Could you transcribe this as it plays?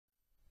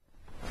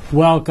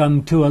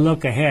Welcome to A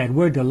Look Ahead.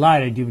 We're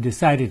delighted you've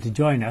decided to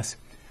join us.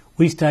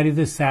 We study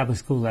the Sabbath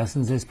School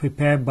lessons as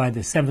prepared by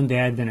the Seventh-day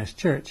Adventist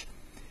Church.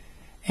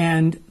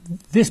 And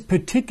this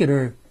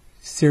particular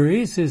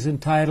series is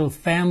entitled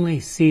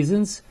Family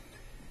Seasons.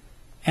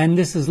 And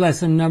this is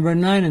lesson number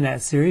 9 in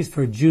that series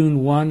for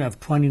June 1 of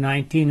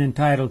 2019,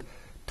 entitled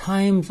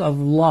Times of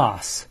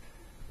Loss.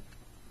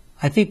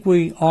 I think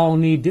we all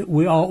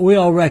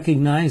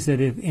recognize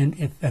that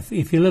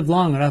if you live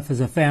long enough as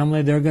a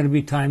family, there are going to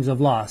be times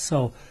of loss.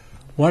 So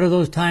what are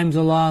those times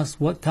of loss?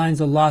 What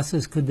kinds of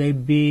losses could they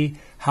be?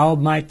 How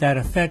might that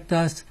affect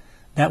us?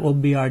 That will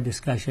be our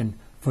discussion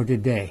for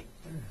today.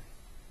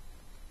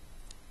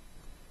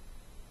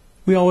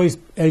 We always,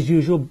 as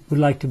usual, would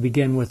like to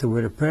begin with a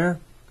word of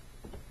prayer.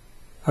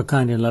 Our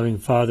kind and loving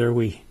Father,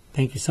 we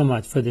thank you so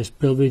much for this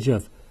privilege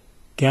of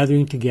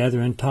gathering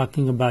together and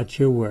talking about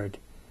your word.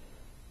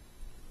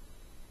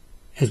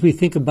 As we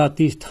think about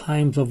these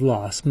times of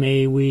loss,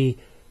 may we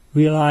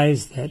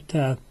realize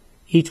that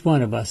each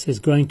one of us is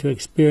going to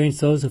experience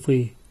those if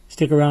we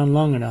stick around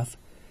long enough.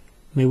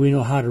 May we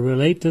know how to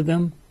relate to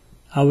them,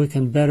 how we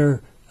can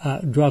better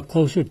draw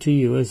closer to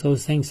you as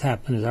those things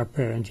happen, is our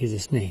prayer in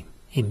Jesus' name.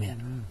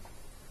 Amen.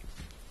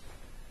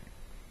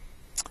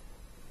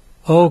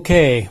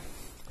 Okay.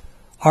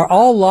 Are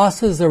all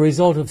losses a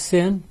result of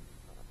sin?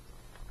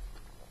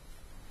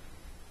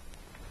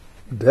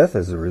 Death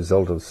is a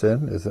result of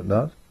sin, is it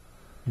not?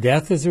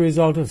 Death is a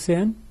result of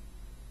sin?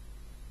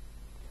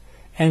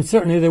 And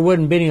certainly there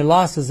wouldn't be any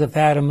losses if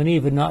Adam and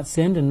Eve had not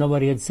sinned, and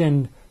nobody had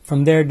sinned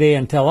from their day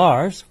until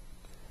ours.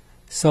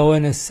 So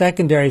in a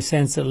secondary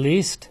sense at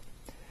least.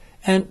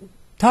 And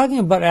talking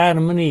about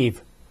Adam and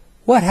Eve,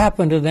 what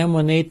happened to them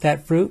when they ate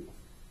that fruit?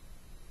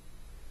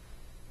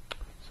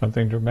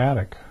 Something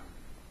dramatic.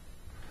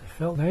 They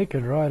felt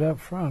naked right up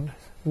front.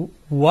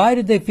 Why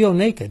did they feel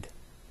naked?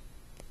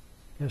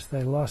 Guess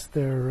they lost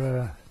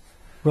their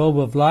robe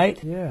of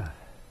light? Yeah.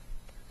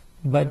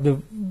 But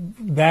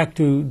back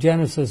to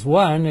Genesis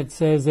 1, it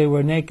says they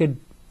were naked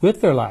with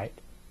their light.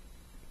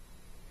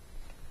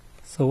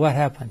 So what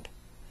happened?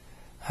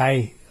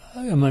 I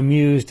am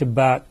amused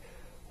about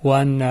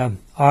one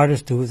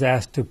artist who was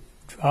asked to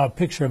draw a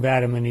picture of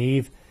Adam and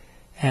Eve,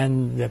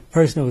 and the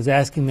person who was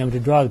asking them to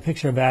draw the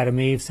picture of Adam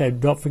and Eve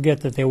said, "Don't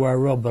forget that they wear a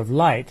robe of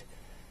light."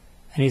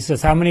 And he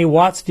says, "How many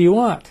watts do you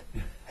want?"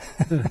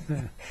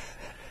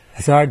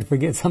 It's hard to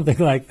forget something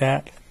like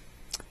that.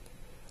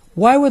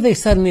 Why were they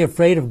suddenly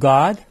afraid of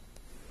God?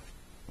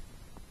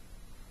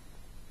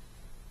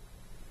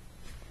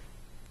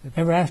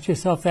 Ever asked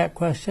yourself that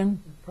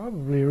question?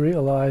 Probably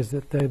realized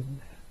that they'd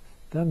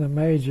done a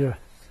major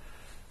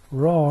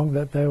wrong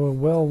that they were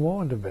well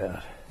warned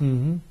about.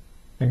 Mm-hmm.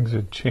 Things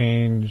had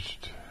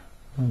changed.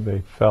 They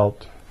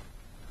felt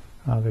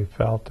how they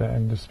felt,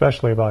 and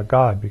especially about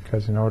God,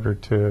 because in order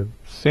to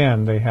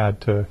sin, they had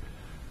to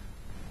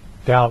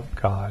doubt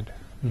God.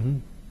 Mm-hmm.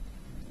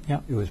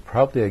 Yeah. It was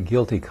probably a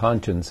guilty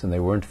conscience, and they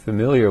weren't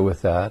familiar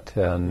with that,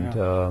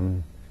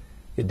 and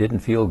it didn't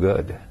feel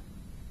good.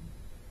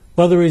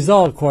 Well, the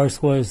result, of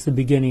course, was the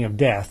beginning of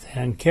death.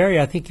 And Carrie,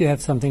 I think you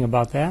have something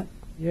about that.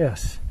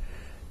 Yes.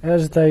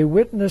 As they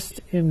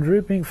witnessed in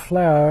drooping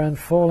flower and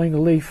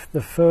falling leaf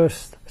the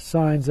first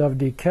signs of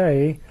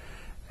decay,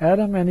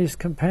 Adam and his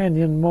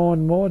companion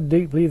mourned more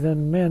deeply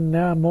than men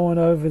now mourn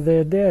over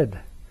their dead.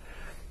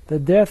 The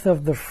death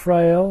of the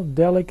frail,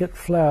 delicate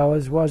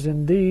flowers was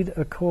indeed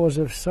a cause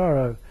of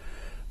sorrow,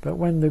 but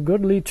when the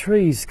goodly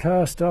trees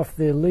cast off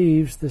their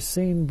leaves, the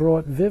scene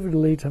brought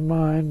vividly to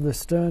mind the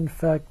stern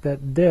fact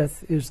that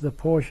death is the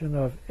portion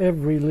of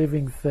every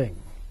living thing.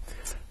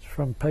 It's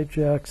from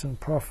Patriarchs and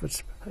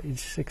Prophets, page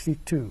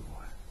 62.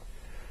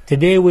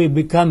 Today we've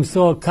become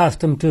so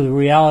accustomed to the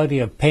reality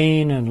of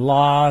pain and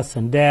loss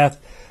and death,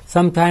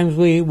 sometimes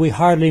we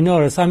hardly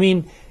notice. I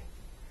mean,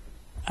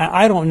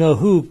 I don't know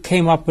who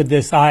came up with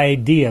this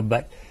idea,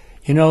 but,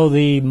 you know,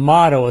 the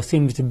motto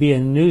seems to be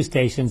in the news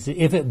stations,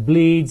 if it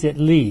bleeds, it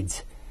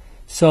leads.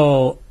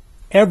 So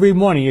every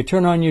morning you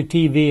turn on your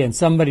TV and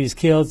somebody's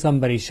killed,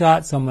 somebody's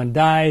shot, someone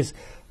dies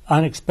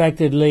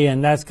unexpectedly,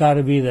 and that's got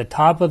to be the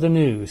top of the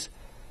news.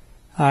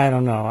 I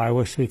don't know. I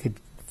wish we could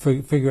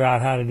figure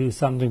out how to do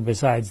something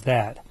besides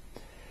that.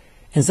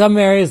 In some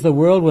areas of the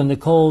world, when the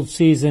cold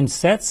season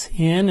sets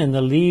in and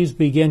the leaves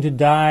begin to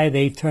die,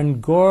 they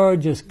turn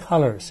gorgeous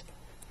colors.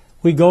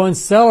 We go and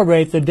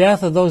celebrate the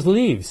death of those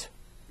leaves.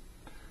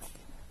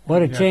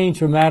 What a change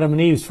from Adam and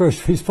Eve's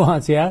first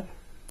response, yeah?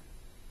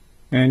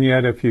 And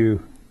yet, if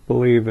you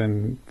believe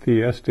in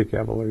theistic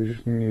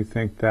evolution, you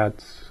think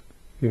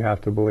you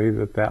have to believe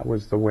that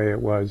was the way it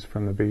was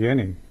from the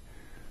beginning.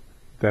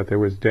 That there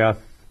was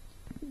death,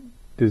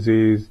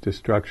 disease,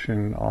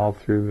 destruction all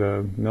through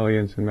the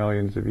millions and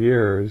millions of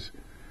years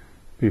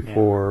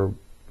before,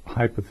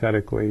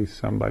 hypothetically,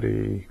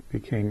 somebody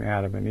became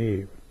Adam and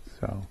Eve.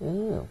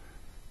 So.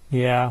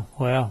 Yeah,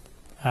 well,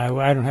 I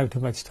don't have too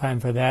much time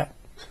for that.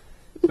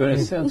 So in a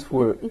sense,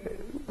 we're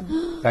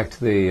back to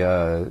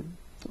the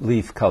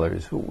leaf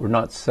colors. We're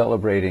not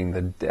celebrating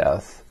the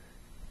death.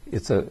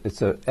 It's a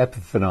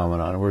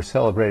epiphenomenon. We're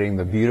celebrating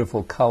the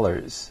beautiful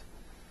colors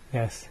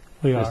Yes,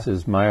 we are. Just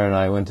as Meyer and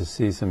I went to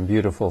see some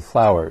beautiful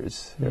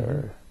flowers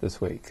this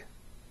week.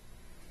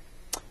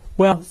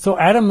 Well, so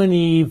Adam and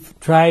Eve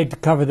tried to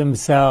cover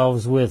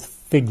themselves with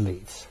fig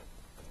leaves.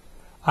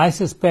 I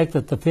suspect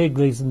that the fig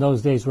leaves in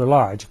those days were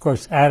large. Of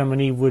course, Adam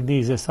and Eve would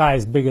need a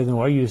size bigger than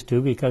we're used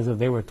to because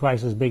they were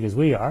twice as big as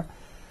we are.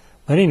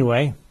 But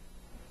anyway,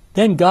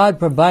 then God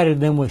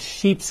provided them with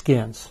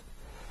sheepskins.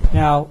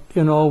 Now,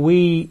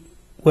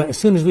 as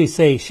soon as we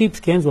say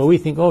sheepskins, well, we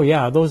think, oh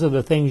yeah, those are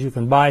the things you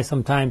can buy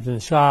sometimes in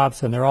the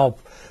shops, and they're all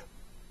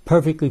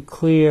perfectly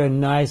clear and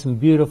nice and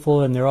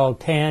beautiful, and they're all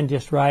tanned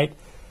just right.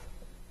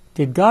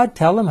 Did God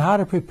tell them how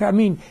to prepare? I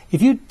mean,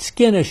 if you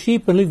skin a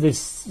sheep and leave the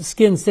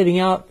skin sitting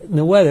out in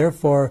the weather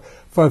for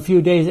a few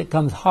days, it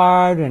comes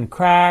hard and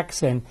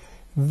cracks and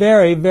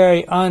very,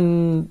 very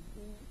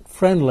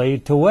unfriendly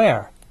to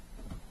wear.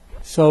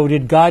 So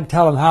did God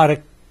tell them how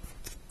to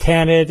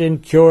tan it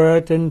and cure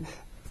it and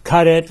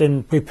cut it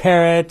and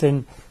prepare it?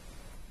 And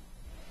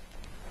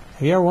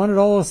have you ever wondered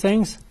all those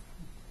things?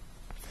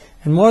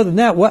 And more than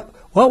that, what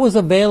was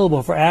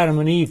available for Adam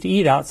and Eve to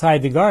eat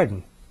outside the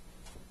garden?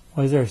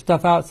 Was there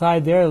stuff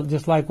outside there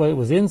just like what it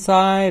was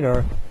inside?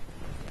 Or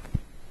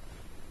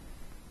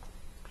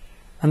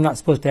I'm not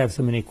supposed to have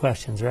so many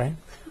questions, right?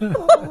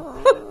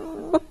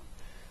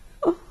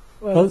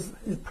 Well,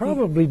 it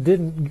probably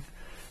didn't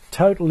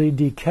totally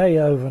decay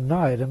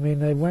overnight. I mean,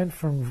 they went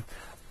from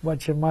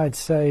what you might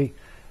say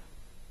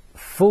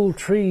full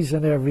trees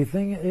and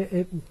everything.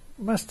 It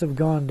must have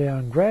gone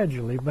down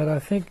gradually, but I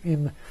think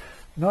in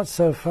not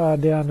so far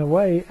down the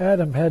way,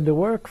 Adam had to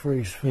work for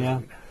his food. Yeah.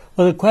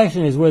 Well, the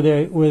question is, were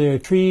there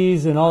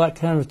trees and all that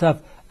kind of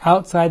stuff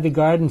outside the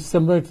garden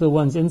similar to the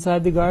ones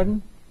inside the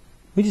garden?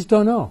 We just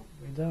don't know.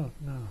 We don't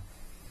know.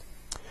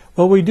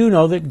 Well, we do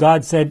know that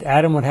God said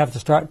Adam would have to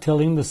start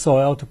tilling the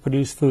soil to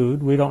produce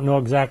food. We don't know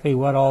exactly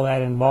what all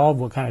that involved,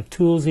 what kind of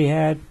tools he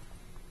had.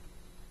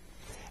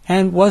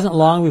 And it wasn't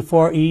long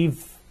before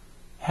Eve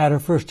had her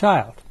first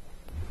child.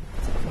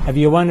 Have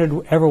you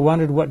ever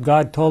wondered what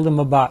God told them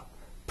about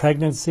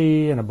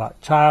pregnancy and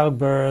about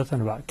childbirth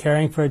and about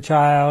caring for a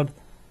child?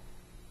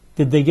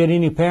 Did they get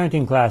any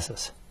parenting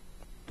classes?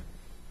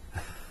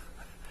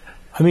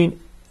 I mean,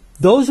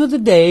 those were the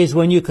days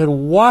when you could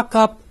walk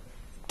up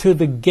to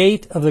the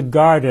gate of the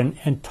garden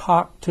and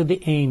talk to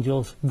the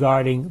angels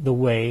guarding the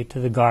way to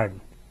the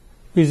garden.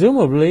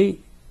 Presumably,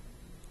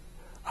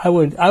 I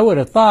would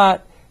have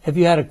thought if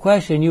you had a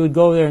question, you would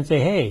go there and say,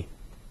 hey,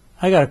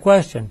 I got a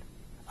question.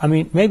 I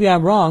mean, maybe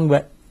I'm wrong,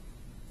 but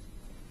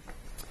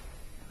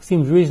it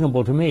seems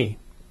reasonable to me.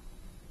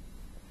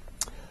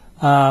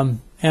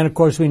 And of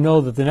course, we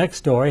know that the next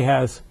story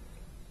has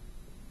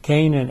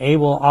Cain and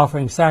Abel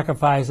offering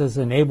sacrifices,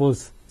 and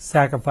Abel's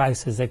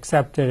sacrifice is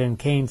accepted, and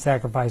Cain's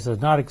sacrifice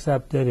is not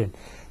accepted. And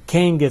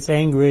Cain gets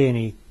angry, and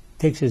he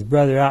takes his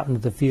brother out into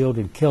the field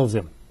and kills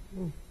him.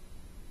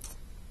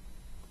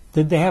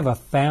 Did they have a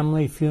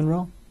family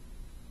funeral?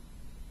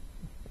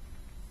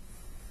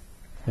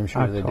 I'm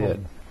sure they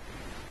did.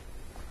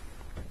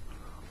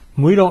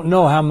 We don't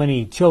know how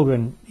many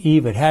children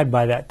Eve had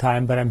by that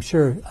time, but I'm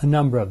sure a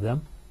number of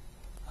them.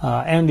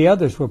 And the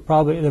others were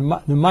probably, there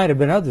might have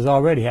been others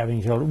already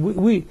having children.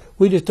 We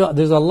just don't,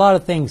 there's a lot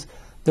of things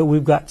that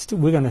we're going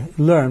to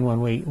learn when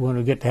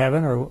we get to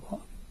heaven, or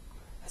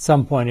at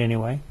some point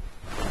anyway.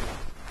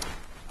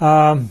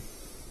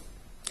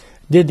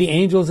 Did the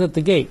angels at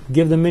the gate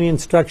give them any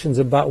instructions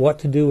about what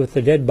to do with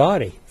the dead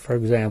body, for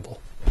example?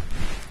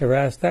 Ever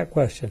asked that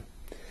question?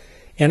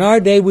 In our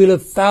day, we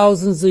live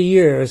thousands of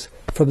years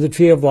from the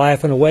tree of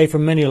life and away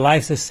from many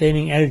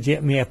life-sustaining energy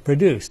it may have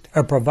produced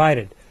or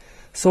provided.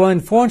 So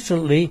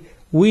unfortunately,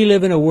 we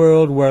live in a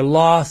world where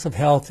loss of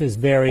health is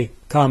very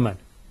common.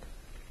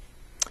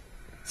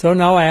 So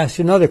now I ask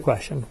you another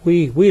question.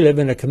 We live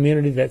in a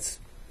community that's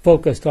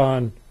focused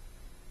on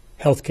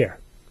health care.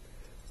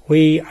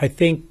 I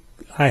think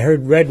I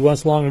read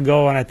once long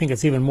ago, and I think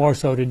it's even more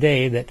so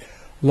today, that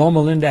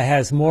Loma Linda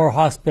has more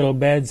hospital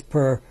beds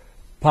per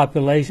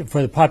population,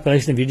 for the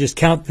population, if you just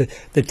count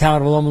the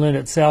town of Loma Linda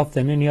itself,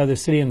 than any other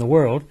city in the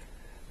world,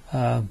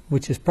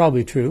 which is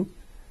probably true.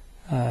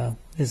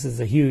 This is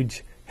a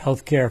huge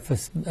healthcare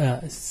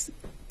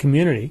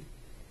community.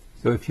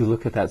 So if you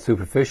look at that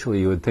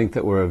superficially, you would think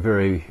that we're a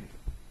very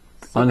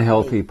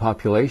unhealthy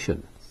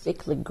population.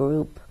 Sickly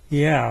group.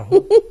 Yeah.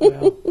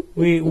 Well,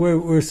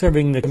 we're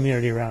serving the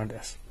community around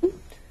us.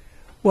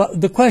 Well,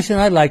 the question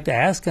I'd like to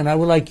ask, and I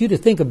would like you to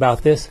think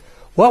about this,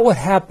 what would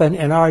happen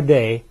in our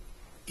day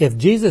if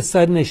Jesus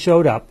suddenly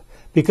showed up?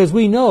 Because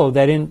we know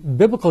that in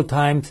biblical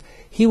times,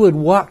 he would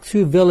walk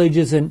through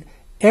villages and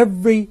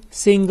every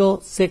single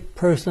sick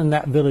person in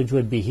that village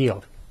would be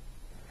healed.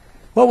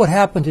 What would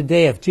happen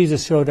today if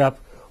Jesus showed up,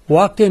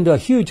 walked into a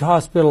huge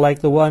hospital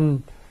like the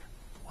one,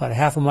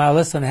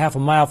 less than a half a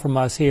mile from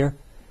us here,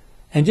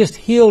 and just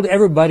healed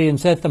everybody and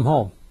sent them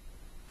home?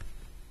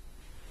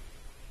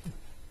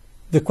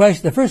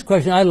 The first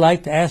question I'd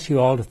like to ask you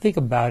all to think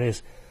about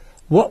is,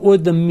 what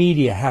would the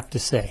media have to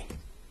say?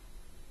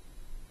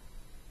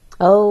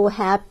 Oh,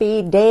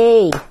 happy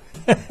day.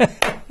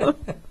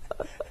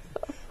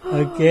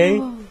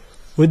 Okay?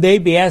 Would they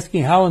be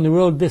asking how in the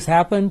world this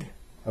happened?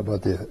 How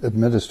about the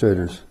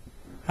administrators?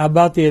 How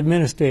about the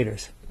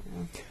administrators?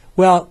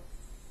 Well,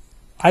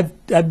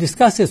 I've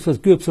discussed this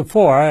with groups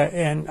before,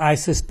 and I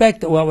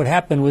suspect that what would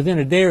happen within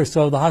a day or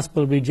so, the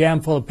hospital would be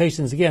jammed full of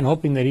patients again,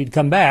 hoping that he'd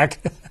come back.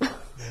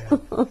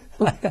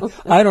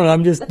 I don't know,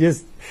 I'm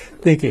just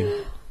thinking.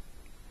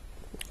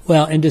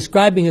 Well, in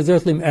describing his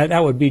earthly,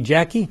 that would be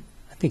Jackie.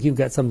 I think you've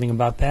got something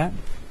about that.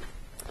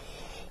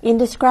 In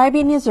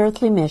describing his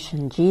earthly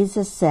mission,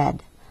 Jesus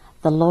said,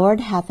 "The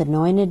Lord hath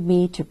anointed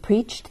me to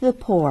preach to the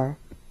poor,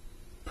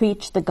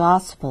 preach the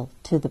gospel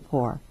to the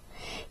poor.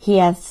 He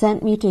hath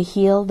sent me to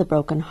heal the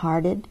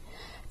brokenhearted,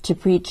 to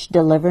preach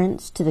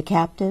deliverance to the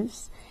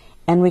captives,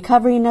 and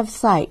recovering of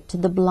sight to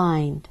the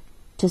blind,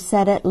 to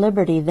set at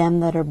liberty them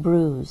that are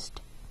bruised."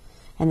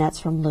 And that's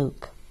from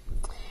Luke.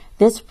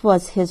 This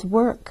was his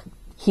work.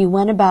 He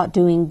went about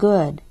doing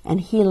good and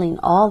healing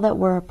all that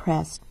were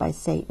oppressed by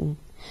Satan.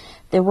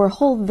 There were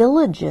whole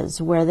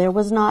villages where there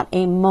was not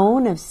a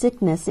moan of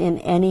sickness in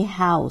any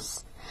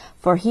house,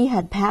 for he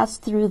had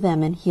passed through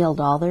them and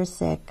healed all their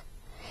sick.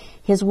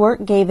 His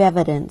work gave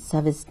evidence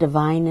of his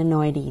divine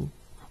anointing.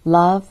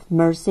 Love,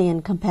 mercy,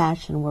 and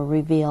compassion were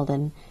revealed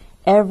in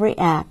every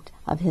act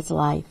of his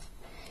life.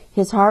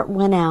 His heart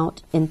went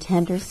out in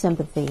tender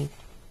sympathy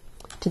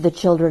to the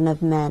children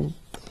of men.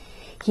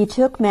 He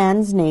took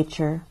man's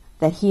nature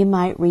that he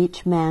might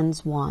reach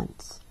man's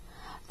wants.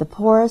 The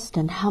poorest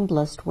and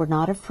humblest were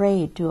not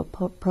afraid to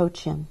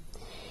approach him.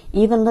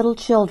 Even little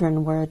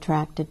children were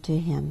attracted to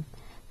him.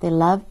 They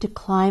loved to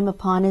climb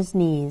upon his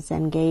knees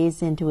and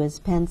gaze into his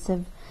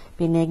pensive,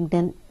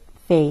 benignant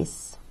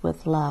face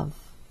with love.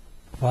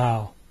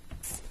 Wow.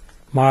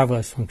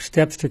 Marvelous. From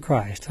Steps to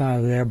Christ,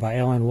 there by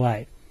Ellen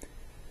White.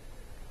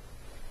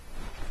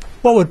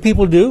 What would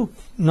people do?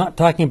 Not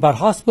talking about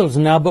hospitals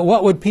now, but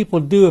what would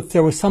people do if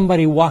there was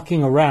somebody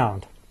walking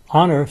around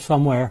on earth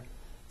somewhere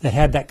that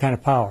had that kind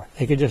of power?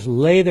 They could just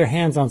lay their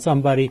hands on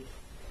somebody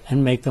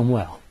and make them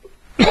well.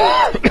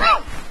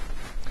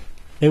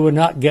 They would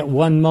not get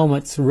one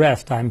moment's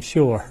rest, I'm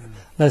sure,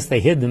 unless they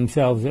hid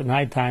themselves at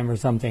nighttime or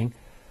something.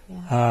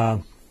 Yeah.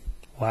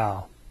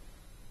 Wow.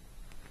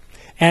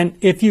 And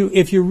if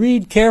you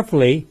read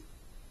carefully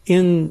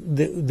in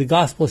the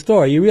gospel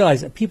story, you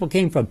realize that people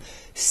came from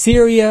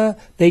Syria,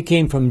 they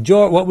came from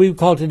what we would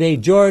call today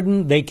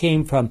Jordan, they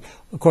came from,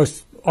 of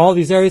course, all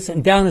these areas,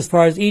 and down as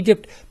far as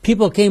Egypt.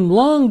 People came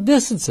long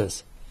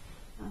distances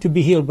to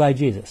be healed by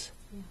Jesus.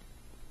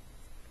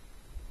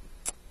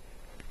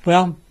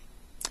 Well,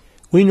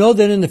 we know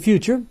that in the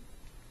future,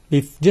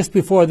 just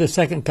before the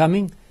second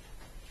coming,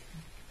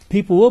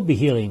 people will be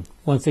healing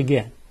once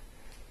again.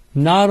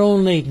 Not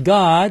only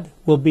God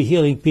will be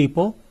healing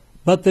people,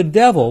 but the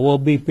devil will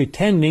be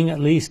pretending, at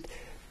least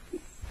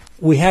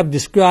we have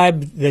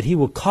described that he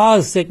will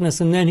cause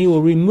sickness and then he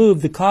will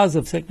remove the cause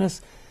of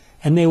sickness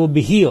and they will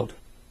be healed.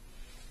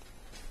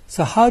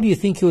 So how do you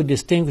think he would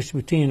distinguish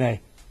between a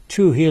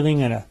true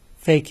healing and a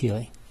fake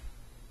healing?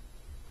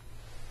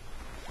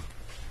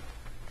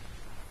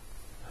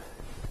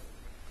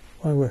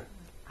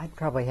 I'd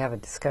probably have a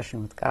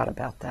discussion with God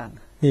about that.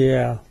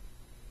 Yeah.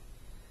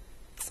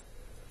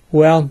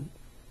 Well,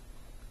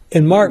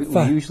 in Mark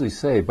 5... We usually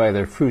say, by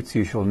their fruits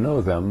you shall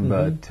know them,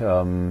 but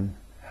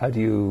how do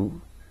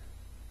you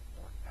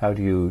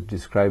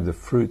describe the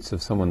fruits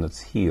of someone that's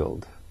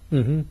healed?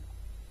 You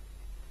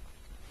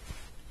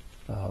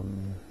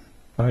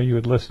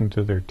would listen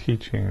to their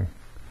teaching.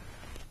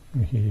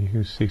 He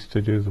who seeks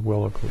to do the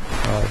will of the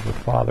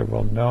Father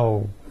will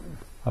know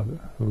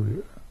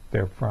who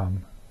they're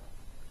from.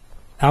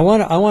 I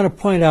want to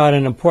point out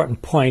an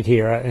important point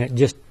here, and it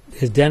just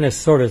as Dennis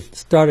sort of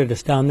started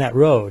us down that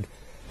road.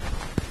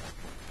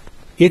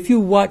 If you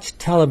watch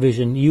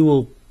television, you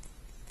will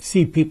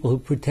see people who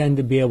pretend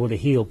to be able to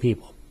heal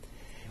people.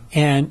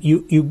 And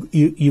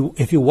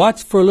if you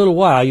watch for a little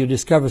while, you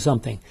discover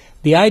something.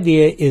 The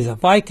idea is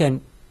if I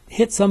can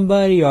hit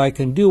somebody or I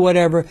can do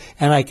whatever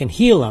and I can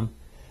heal them,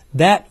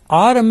 that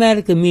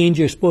automatically means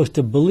you're supposed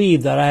to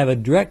believe that I have a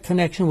direct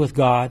connection with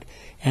God,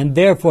 and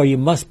therefore you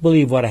must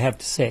believe what I have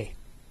to say.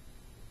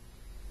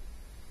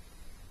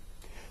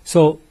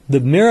 So the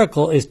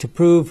miracle is to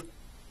prove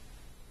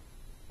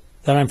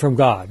that I'm from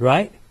God,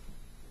 right?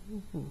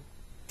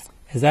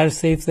 Is that a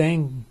safe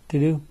thing to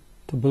do,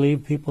 to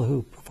believe people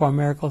who perform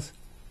miracles?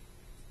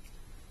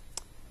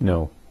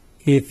 No.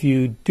 If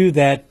you do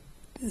that,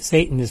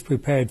 Satan is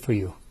prepared for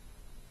you.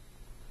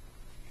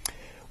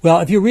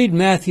 Well, if you read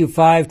Matthew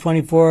 5,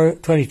 22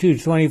 to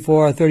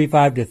 24,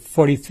 35 to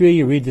 43,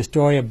 you read the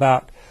story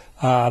about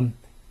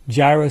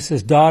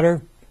Jairus'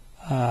 daughter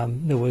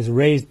that was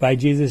raised by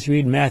Jesus. You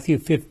read Matthew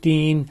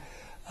 15,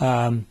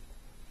 and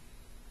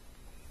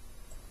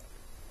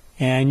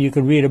you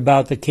can read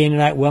about the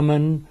Canaanite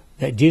woman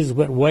that Jesus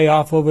went way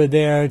off over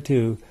there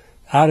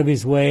out of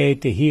his way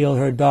to heal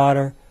her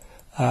daughter.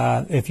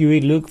 If you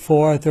read Luke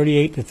 4,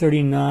 38 to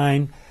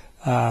 39,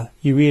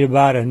 you read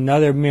about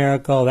another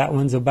miracle. That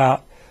one's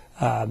about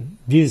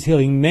Jesus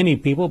healing many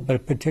people,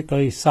 but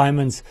particularly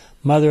Simon's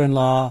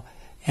mother-in-law.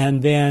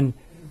 And then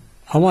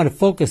I want to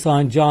focus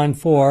on John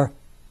 4,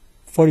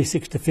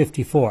 46 to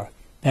 54.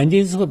 Then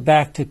Jesus went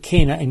back to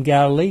Cana in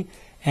Galilee,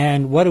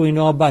 and what do we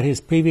know about his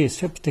previous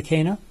trips to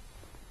Cana?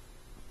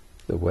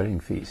 The wedding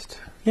feast.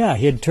 Yeah,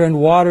 he had turned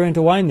water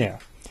into wine there.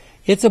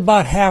 It's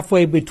about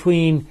halfway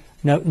between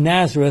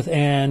Nazareth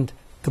and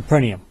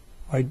Capernaum.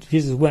 Right?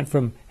 Jesus went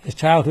from his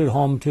childhood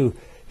home to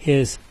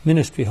his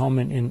ministry home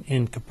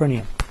in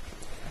Capernaum.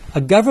 A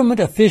government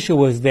official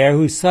was there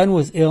whose son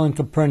was ill in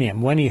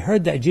Capernaum. When he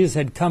heard that Jesus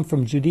had come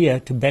from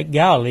Judea to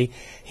Galilee,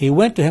 he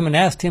went to him and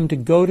asked him to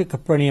go to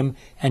Capernaum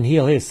and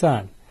heal his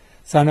son.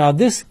 So now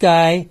this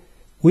guy,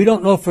 we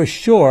don't know for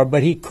sure,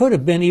 but he could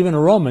have been even a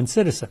Roman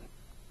citizen.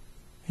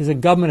 He's a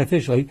government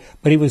official,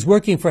 but he was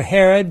working for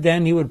Herod,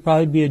 then he would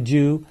probably be a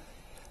Jew.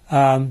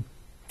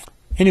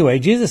 Anyway,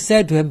 Jesus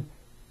said to him,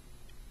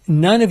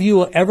 "None of you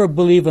will ever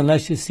believe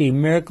unless you see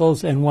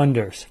miracles and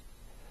wonders."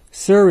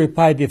 "Sir,"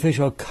 replied the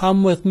official,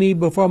 "come with me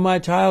before my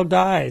child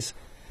dies."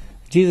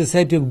 Jesus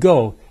said to him,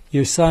 "Go,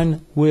 your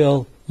son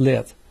will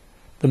live."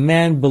 The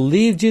man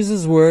believed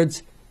Jesus'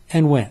 words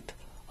and went.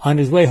 On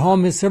his way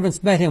home, his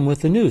servants met him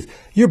with the news,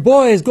 "Your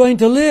boy is going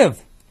to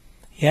live."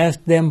 He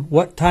asked them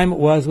what time it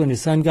was when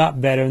his son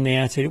got better, and they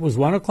answered, "It was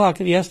 1 o'clock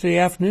yesterday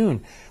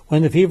afternoon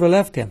when the fever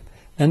left him."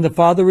 Then the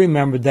father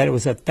remembered that it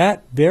was at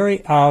that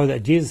very hour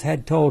that Jesus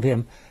had told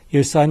him,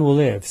 "Your son will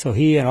live." So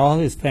he and all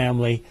his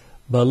family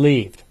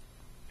believed.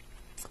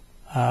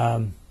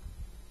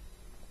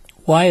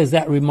 Why is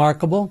that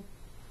remarkable?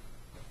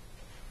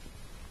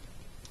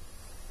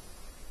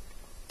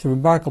 It's a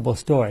remarkable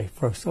story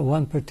for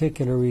one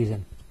particular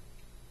reason.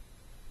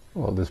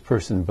 Well, this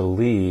person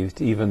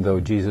believed even though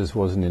Jesus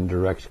wasn't in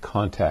direct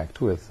contact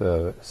with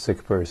a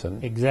sick person.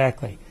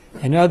 Exactly.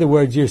 In other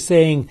words, you're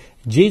saying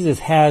Jesus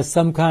has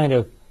some kind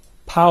of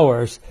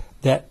powers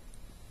that,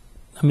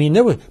 I mean,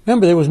 there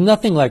was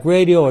nothing like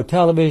radio or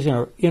television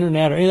or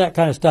internet or any of that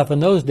kind of stuff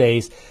in those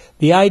days.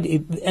 The idea,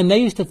 and they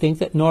used to think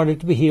that in order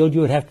to be healed, you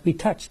would have to be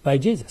touched by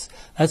Jesus.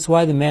 That's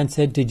why the man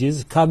said to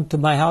Jesus, "Come to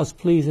my house,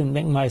 please, and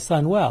make my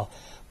son well."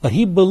 But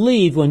he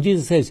believed when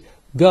Jesus says,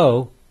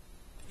 "Go,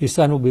 your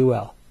son will be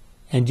well."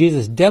 And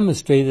Jesus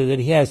demonstrated that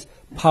he has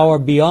power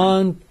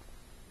beyond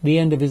the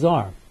end of his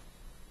arm,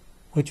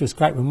 which was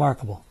quite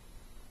remarkable.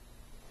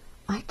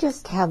 I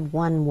just have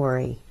one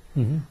worry.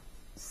 Mm-hmm.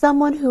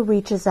 Someone who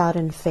reaches out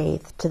in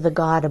faith to the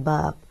God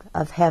above,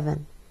 of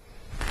heaven,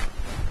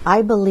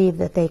 I believe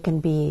that they can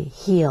be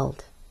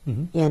healed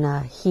in a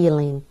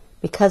healing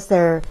because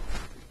they're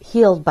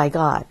healed by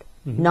God,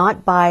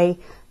 not by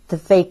the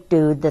fake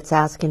dude that's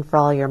asking for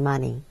all your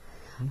money.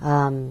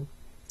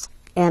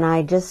 And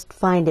I just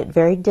find it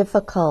very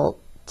difficult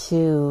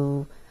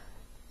to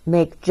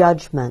make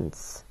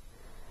judgments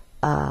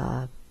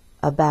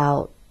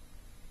about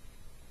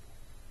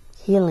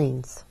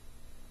healings.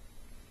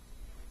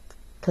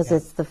 Because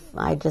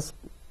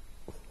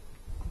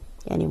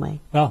anyway.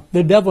 Well,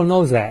 the devil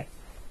knows that.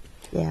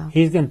 Yeah.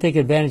 He's going to take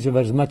advantage of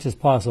it as much as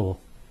possible.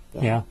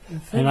 Yeah.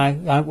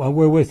 And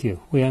we're with you.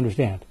 We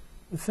understand.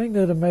 The thing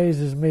that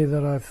amazes me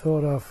that I've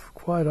thought of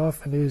quite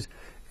often is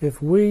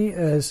if we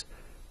as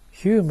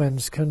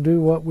humans can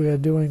do what we are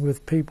doing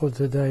with people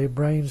today,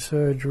 brain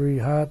surgery,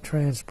 heart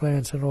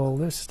transplants and all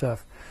this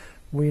stuff,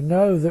 we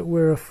know that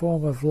we're a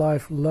form of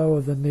life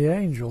lower than the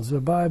angels. The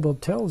Bible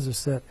tells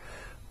us that.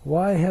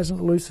 Why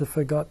hasn't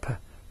Lucifer got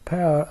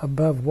power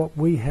above what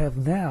we have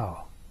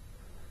now?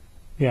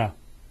 Yeah.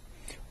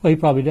 Well, he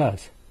probably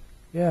does.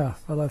 Yeah,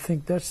 well, I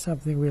think that's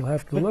something we'll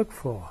have to look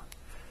for.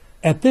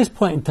 At this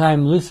point in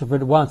time, Lucifer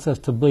wants us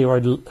to believe,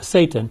 or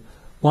Satan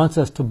wants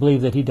us to believe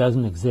that he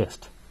doesn't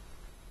exist.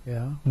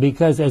 Yeah.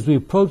 Because as we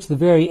approach the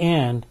very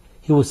end,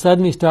 he will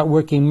suddenly start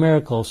working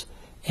miracles,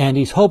 and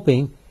he's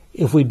hoping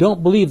if we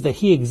don't believe that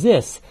he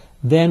exists,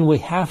 then we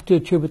have to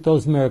attribute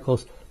those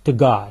miracles to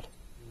God.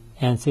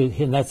 And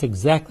that's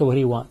exactly what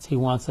he wants. He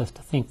wants us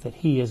to think that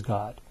he is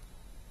God.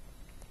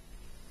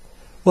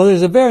 Well,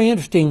 there's a very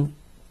interesting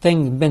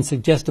thing been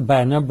suggested by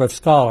a number of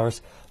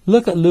scholars.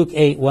 Look at Luke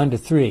 8,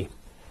 1-3.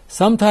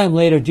 Sometime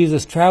later,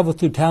 Jesus traveled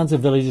through towns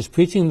and villages,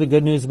 preaching the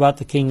good news about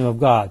the kingdom of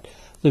God.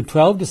 The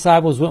 12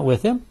 disciples went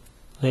with him.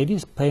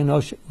 Ladies, pay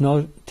no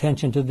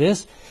attention to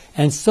this.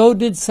 And so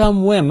did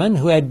some women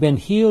who had been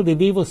healed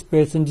of evil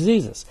spirits and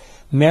diseases.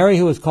 Mary,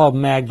 who was called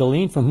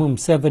Magdalene, from whom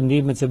 7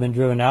 demons had been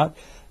driven out.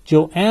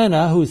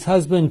 Joanna, whose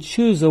husband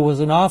Chuza was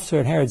an officer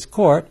in Herod's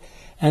court.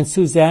 And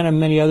Susanna and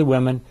many other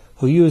women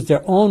who used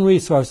their own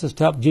resources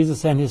to help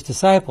Jesus and his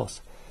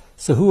disciples.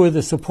 So who were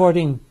the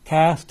supporting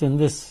cast in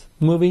this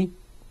movie?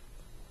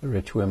 The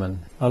rich women.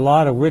 A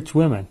lot of rich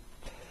women.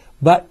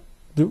 But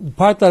the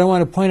part that I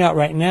want to point out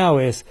right now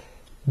is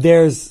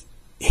there's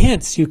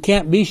hints, you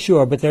can't be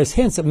sure, but there's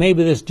hints that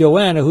maybe this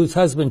Joanna, whose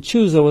husband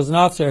Chuza was an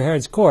officer at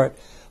Herod's court,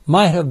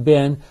 might have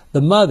been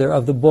the mother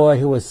of the boy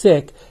who was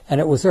sick, and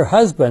it was her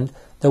husband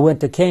that went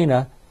to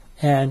Cana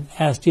and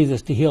asked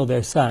Jesus to heal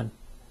their son.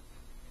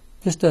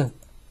 Just a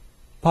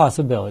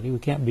possibility. We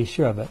can't be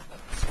sure of it,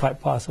 but it's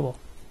quite possible.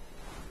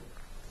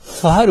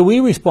 So how do we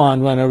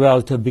respond when a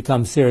relative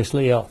becomes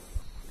seriously ill?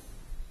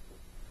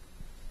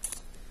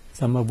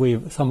 Some of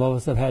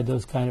us have had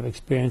those kind of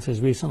experiences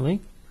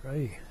recently.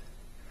 Pray.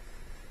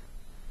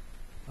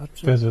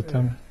 Visit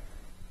them.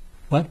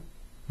 What?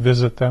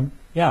 Visit them.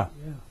 Yeah.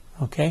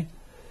 Okay.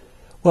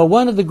 Well,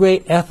 one of the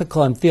great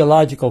ethical and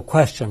theological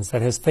questions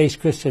that has faced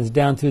Christians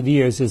down through the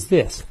years is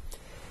this.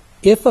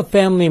 If a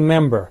family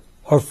member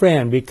or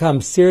friend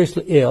becomes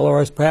seriously ill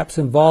or is perhaps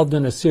involved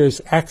in a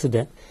serious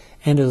accident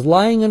and is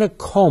lying in a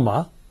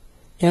coma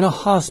in a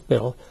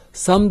hospital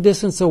some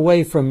distance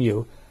away from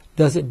you,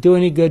 does it do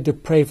any good to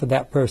pray for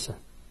that person?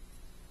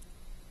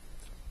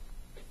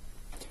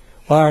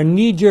 Well, our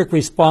knee-jerk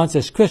response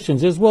as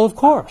Christians is, well, of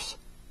course.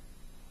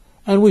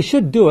 And we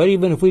should do it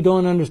even if we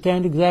don't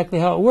understand exactly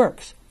how it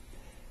works.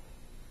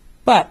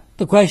 But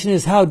the question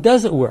is, how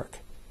does it work?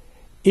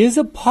 Is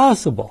it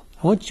possible,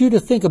 I want you to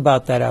think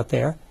about that out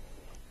there,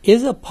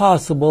 is it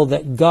possible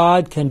that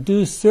God can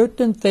do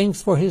certain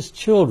things for His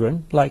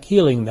children, like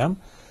healing them,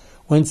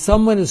 when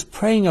someone is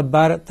praying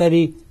about it that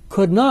He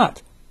could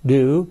not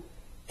do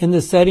in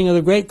the setting of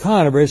the great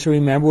controversy?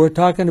 Remember, we're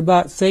talking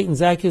about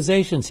Satan's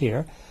accusations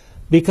here,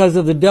 because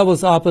of the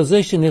devil's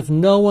opposition, if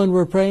no one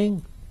were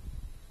praying?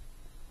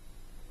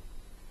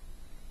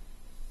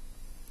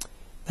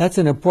 That's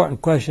an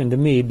important question to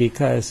me,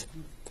 because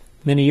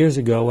many years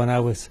ago when I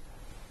was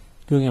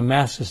doing a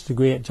master's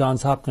degree at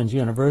Johns Hopkins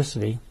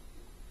University,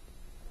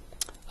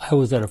 I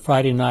was at a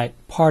Friday night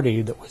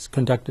party that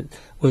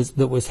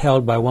was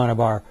held by one of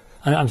our,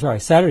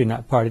 Saturday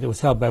night party that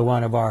was held by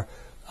one of our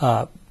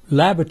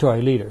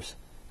laboratory leaders.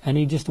 And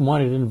he just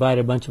wanted to invite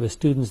a bunch of his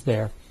students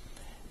there.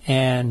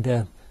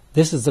 And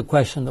this is the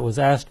question that was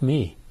asked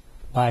me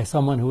by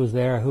someone who was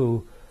there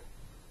who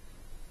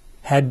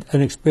had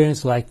an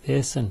experience like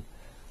this. And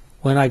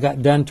when I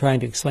got done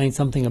trying to explain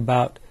something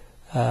about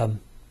the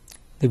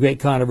great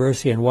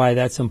controversy and why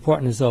that's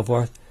important and so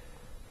forth,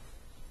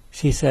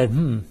 she said,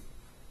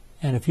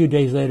 And a few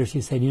days later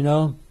she said,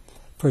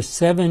 for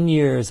 7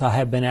 years I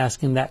have been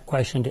asking that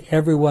question to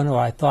everyone who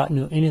I thought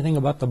knew anything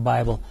about the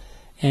Bible,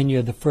 and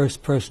you're the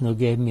first person who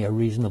gave me a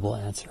reasonable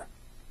answer.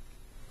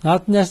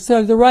 Not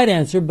necessarily the right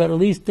answer, but at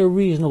least a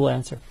reasonable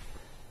answer.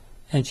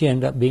 And she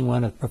ended up being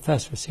one of the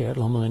professors here at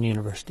Loma Linda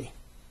University.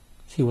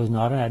 She was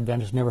not an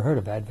Adventist, never heard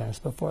of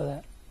Adventist before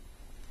that.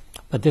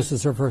 But this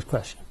is her first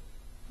question.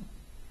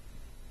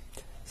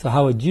 So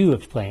how would you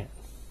explain it?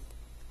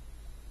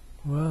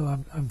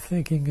 Well, I'm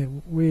thinking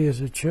that we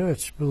as a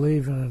church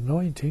believe in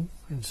anointing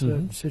in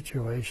certain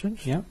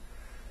situations. Yeah.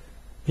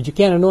 But you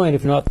can't anoint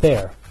if you're not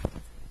there.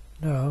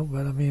 No,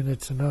 but I mean,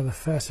 it's another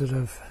facet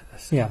of the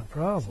same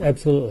problem.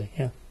 Absolutely,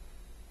 yeah.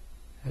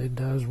 It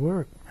does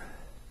work.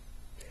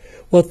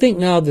 Well, think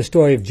now of the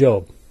story of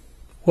Job.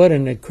 What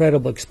an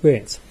incredible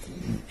experience.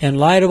 In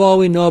light of all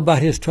we know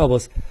about his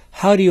troubles,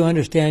 how do you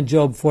understand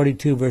Job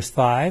 42, verse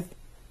 5?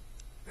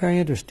 Very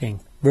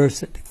interesting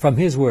verse from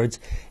his words.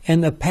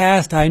 In the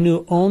past, I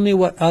knew only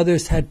what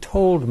others had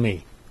told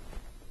me.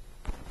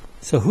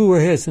 So who were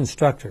his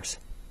instructors?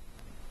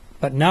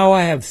 But now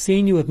I have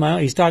seen you with my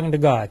own, he's talking to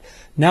God.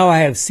 Now I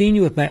have seen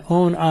you with my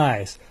own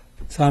eyes.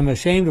 So I'm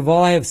ashamed of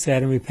all I have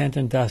said and repent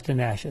in dust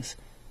and ashes.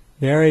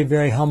 Very,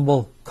 very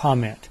humble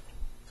comment.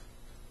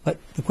 But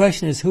the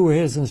question is, who were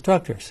his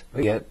instructors?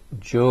 But yet,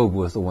 Job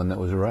was the one that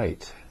was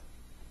right.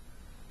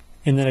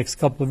 In the next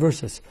couple of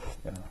verses.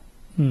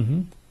 Yeah.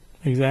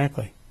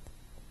 Exactly.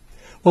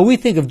 Well, we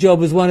think of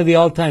Job as one of the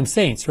all-time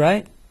saints,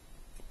 right?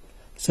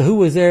 So who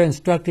was there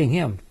instructing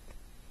him?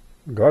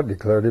 God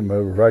declared him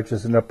a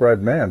righteous and upright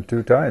man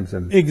 2 times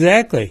in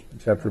Exactly.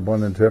 chapter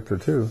 1 and chapter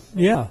 2.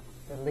 Yeah.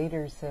 The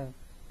leaders of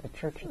the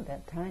church at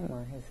that time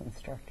were his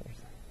instructors.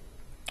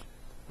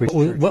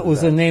 What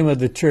was the name of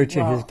the church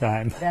in his Well,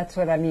 time? That's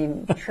what I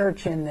mean,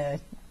 church in the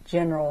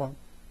general.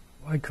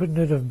 Why couldn't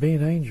it have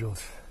been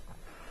angels?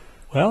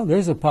 Well,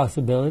 there's a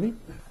possibility.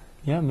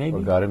 Yeah, maybe.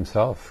 Or God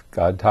himself.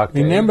 God talked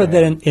to Remember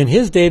Abraham. that in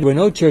his day there were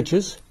no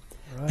churches,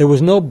 there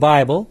was no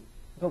Bible,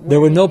 But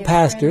there where were no did his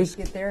pastors.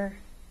 friends get there?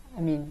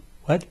 I mean,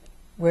 What?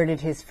 where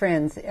did his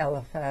friends,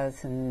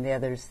 Eliphaz and the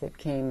others that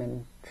came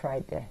and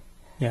tried to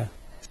Yeah,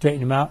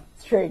 straighten him out.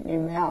 straighten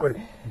him out? Wait.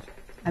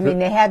 I mean,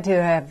 they had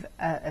to have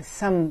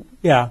some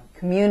Yeah,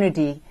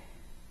 community.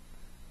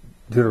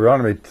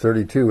 Deuteronomy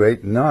 32,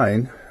 8 and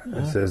 9,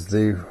 it says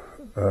the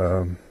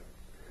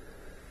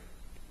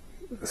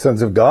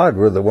sons of God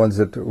were the ones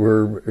that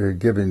were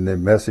giving the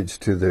message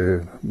to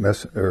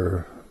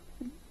the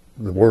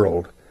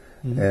world.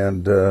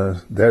 And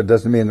that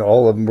doesn't mean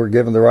all of them were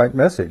given the right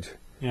message.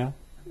 yeah.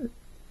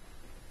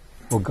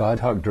 Well, God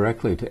talked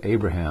directly to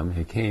Abraham.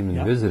 He came and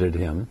Yeah. visited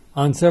him.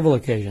 On several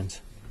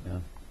occasions. Yeah.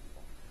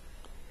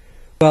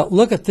 Well,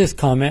 look at this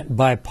comment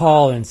by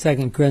Paul in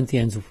 2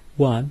 Corinthians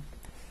 1.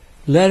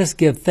 Let us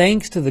give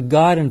thanks to the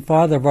God and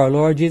Father of our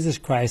Lord Jesus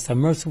Christ, the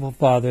merciful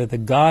Father, the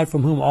God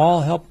from whom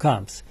all help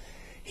comes.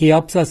 He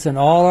helps us in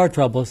all our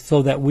troubles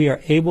so that we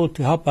are able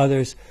to help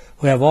others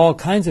who have all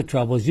kinds of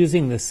troubles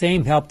using the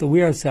same help that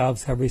we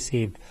ourselves have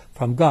received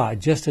from God.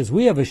 Just as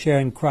we have a share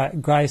in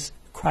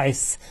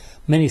Christ's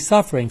many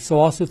sufferings, so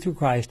also through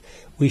Christ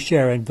we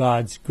share in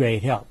God's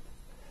great help.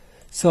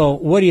 So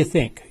what do you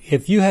think?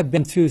 If you have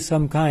been through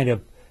some kind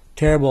of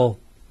terrible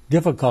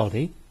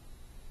difficulty,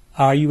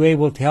 are you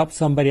able to help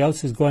somebody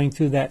else who's going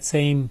through that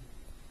same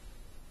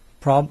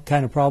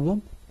kind of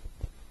problem.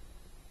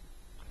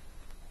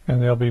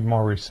 And they'll be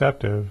more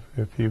receptive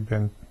if you've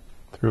been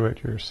through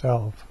it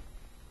yourself.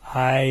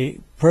 I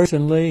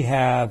personally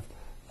have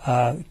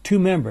 2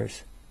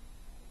 members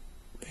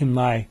in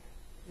my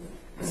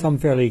some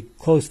fairly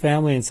close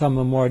family and some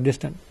more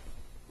distant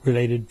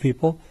related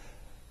people.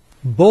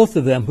 Both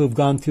of them who've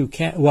gone through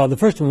the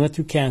first one went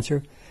through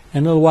cancer,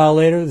 and a little while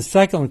later the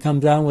second one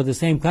comes down with the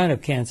same kind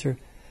of cancer.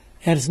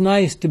 And it's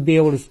nice to be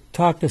able to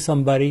talk to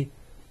somebody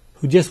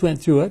who just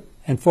went through it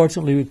and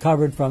fortunately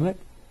recovered from it.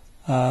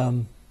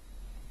 Well,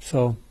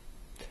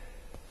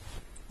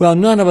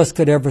 none of us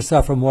could ever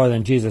suffer more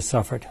than Jesus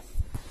suffered.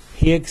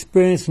 He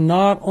experienced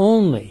not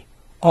only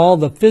all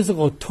the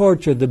physical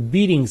torture, the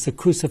beatings, the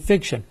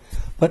crucifixion,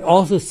 but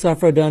also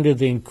suffered under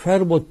the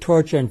incredible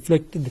torture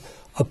inflicted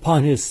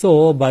upon his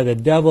soul by the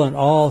devil and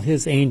all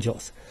his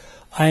angels.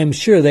 I am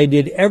sure they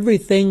did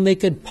everything they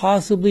could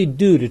possibly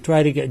do to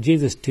try to get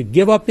Jesus to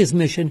give up his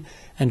mission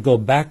and go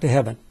back to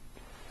heaven.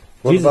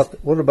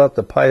 What about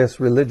the pious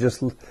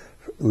religious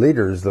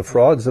leaders, the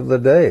frauds of the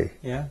day?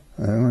 Yeah.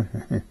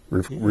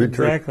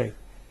 Exactly.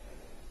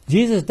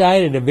 Jesus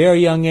died at a very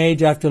young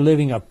age after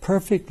living a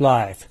perfect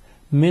life,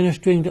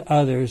 ministering to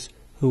others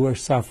who were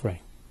suffering.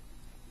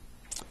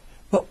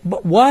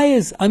 But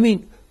why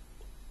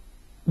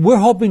we're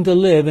hoping to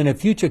live in a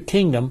future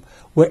kingdom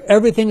where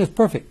everything is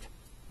perfect.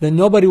 Then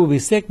nobody will be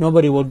sick,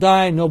 nobody will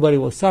die, nobody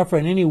will suffer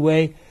in any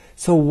way.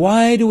 So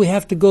why do we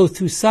have to go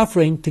through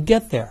suffering to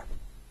get there?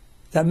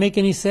 Does that make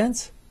any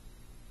sense?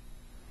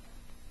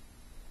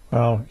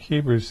 Well,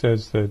 Hebrews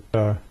says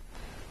that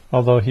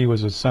although he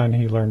was a son,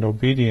 he learned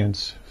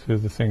obedience through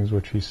the things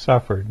which he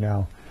suffered.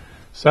 Now,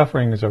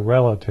 suffering is a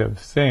relative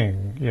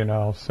thing.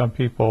 Some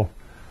people,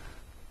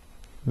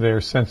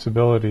 their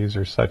sensibilities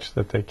are such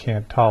that they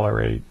can't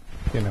tolerate,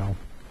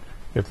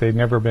 if they've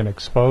never been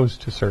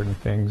exposed to certain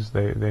things,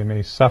 they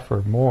may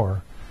suffer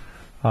more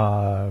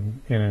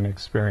in an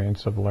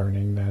experience of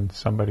learning than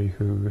somebody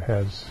who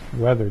has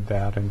weathered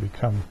that and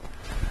become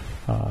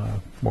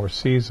more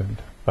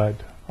seasoned. But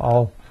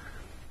all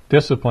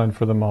discipline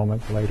for the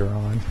moment later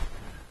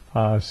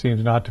on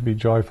seems not to be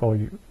joyful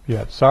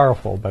yet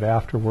sorrowful, but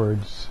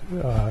afterwards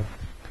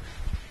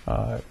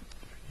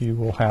you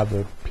will have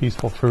the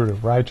peaceful fruit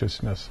of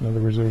righteousness. In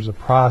other words, there's a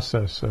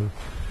process of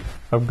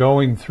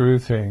going through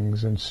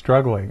things and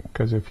struggling,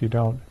 because if you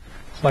don't,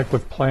 it's like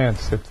with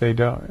plants, if they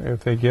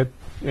get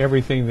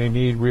everything they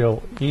need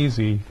real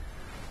easy,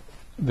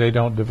 they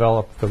don't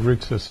develop the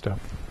root system.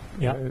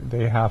 Yeah.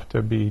 They have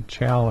to be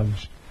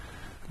challenged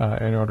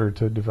in order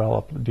to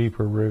develop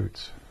deeper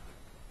roots.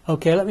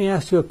 Okay, let me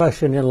ask you a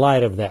question in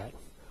light of that.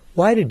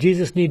 Why did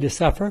Jesus need to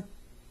suffer?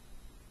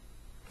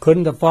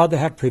 Couldn't the Father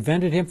have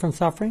prevented him from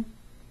suffering?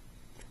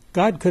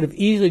 God could have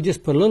easily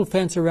just put a little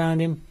fence around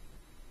him,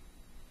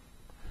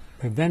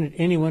 prevented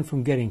anyone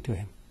from getting to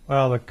him.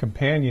 Well, the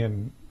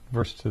companion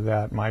verse to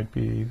that might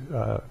be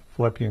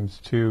Philippians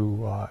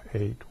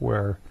 2:8,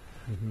 where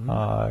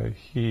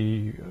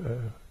he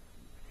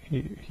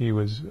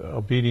was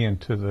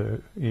obedient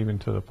even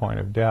to the point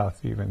of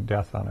death, even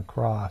death on a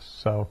cross.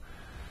 So,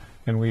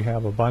 and we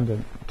have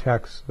abundant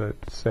texts that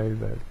say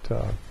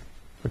that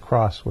the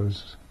cross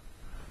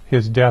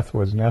his death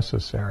was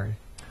necessary.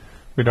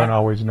 We don't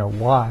always know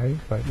why,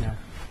 but yeah.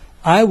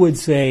 I would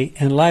say,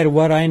 in light of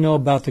what I know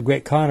about the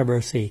great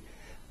controversy,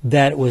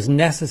 that it was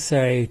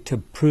necessary to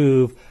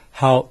prove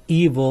how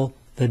evil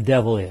the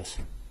devil is.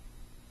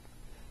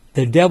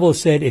 The devil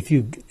said, if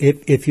you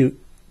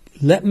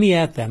let me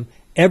at them,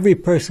 every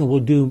person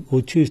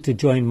will choose to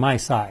join my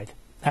side.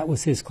 That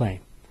was his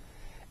claim.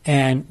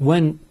 And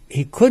when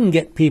he couldn't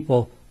get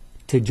people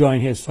to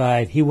join his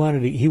side, he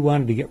wanted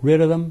to get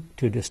rid of them,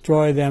 to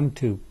destroy them,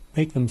 to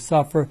make them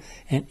suffer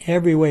in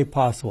every way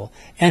possible.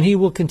 And he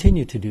will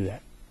continue to do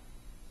that.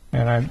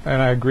 And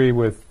I agree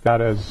with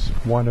that as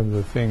one of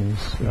the things,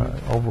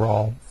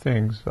 overall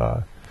things.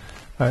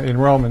 In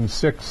Romans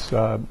 6,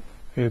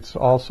 it's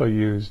also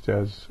used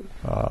as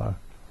a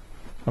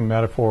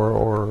metaphor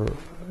or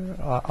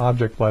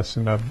object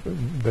lesson of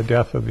the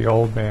death of the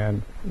old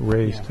man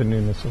raised to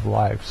newness of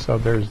life. So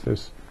there's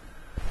this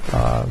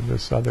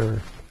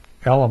other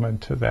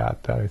element to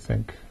that I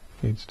think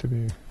needs to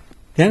be.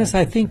 Dennis,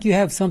 I think you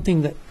have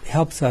something that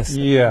helps us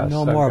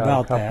know more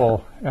about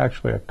that.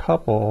 Actually, a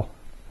couple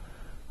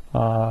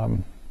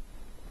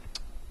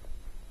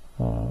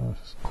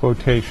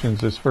quotations.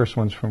 This first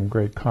one's from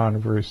Great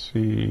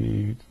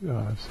Controversy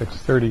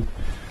 6:30.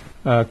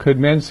 Could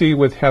men see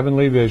with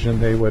heavenly vision,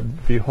 they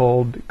would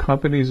behold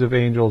companies of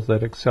angels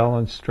that excel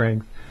in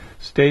strength,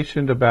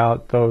 stationed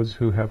about those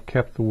who have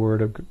kept the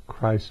word of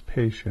Christ's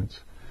patience.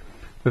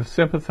 With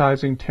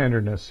sympathizing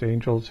tenderness,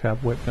 angels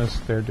have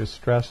witnessed their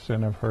distress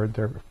and have heard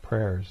their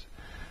prayers.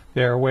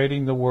 They are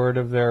awaiting the word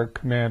of their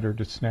commander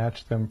to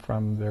snatch them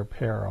from their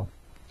peril.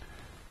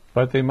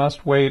 But they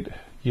must wait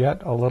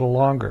yet a little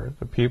longer.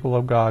 The people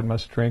of God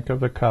must drink of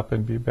the cup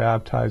and be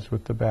baptized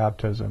with the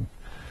baptism.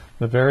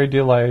 The very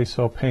delay,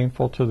 so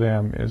painful to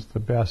them, is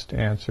the best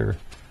answer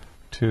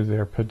to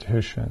their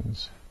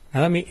petitions.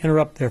 Now let me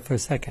interrupt there for a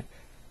second.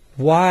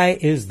 Why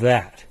is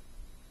that?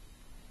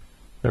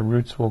 their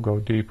roots will go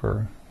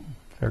deeper.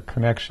 Their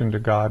connection to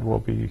God will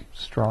be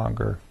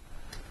stronger.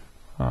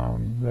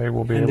 They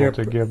will be able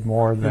to give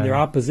more than... And their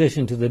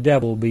opposition to the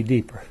devil will be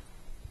deeper.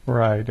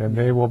 Right, and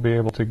they will be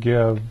able to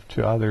give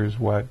to others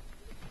what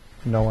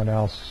no one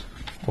else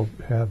will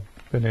have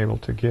been able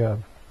to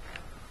give.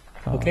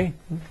 Okay,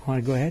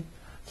 want to go ahead?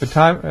 The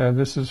time.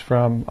 This is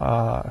from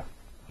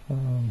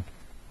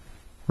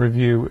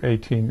Review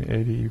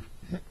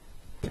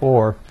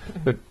 1884.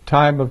 The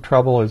time of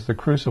trouble is the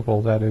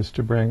crucible that is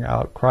to bring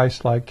out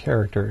Christ-like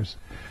characters.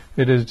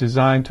 It is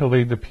designed to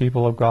lead the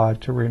people of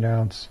God to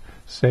renounce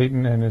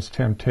Satan and his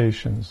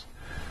temptations.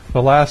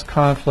 The last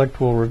conflict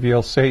will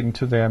reveal Satan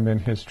to them in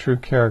his true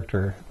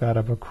character, that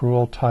of a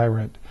cruel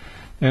tyrant,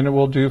 and it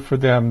will do for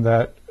them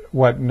that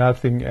what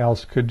nothing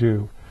else could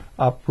do,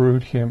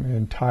 uproot him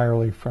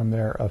entirely from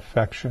their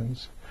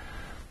affections.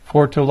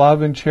 For to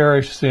love and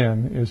cherish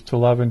sin is to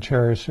love and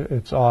cherish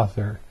its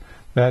author,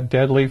 that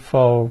deadly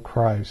foe of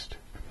Christ.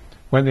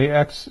 When they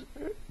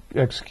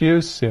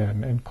excuse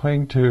sin and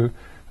cling to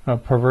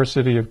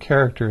perversity of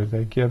character,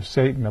 they give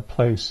Satan a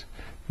place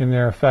in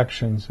their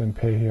affections and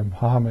pay him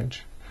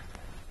homage.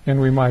 And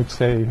we might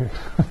say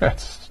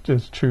that's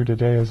as true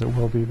today as it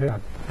will be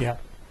then. Yeah,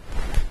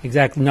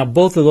 exactly. Now,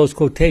 both of those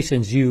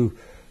quotations you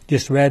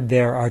just read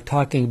there are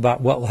talking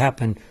about what will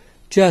happen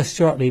just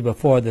shortly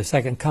before the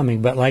second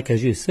coming. But like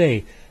as you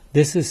say,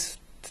 this is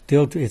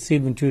still, it's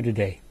even true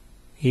today.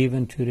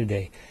 Even true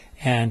today.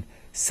 And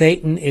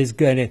Satan is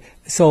going to,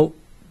 so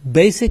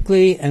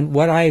basically, and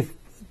what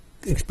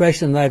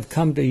expression that I've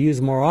come to use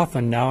more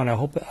often now, and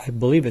I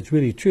believe it's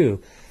really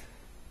true,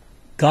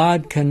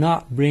 God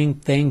cannot bring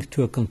things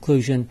to a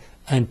conclusion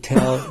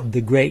until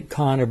the great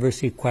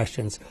controversy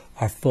questions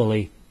are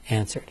fully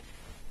answered.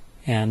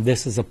 And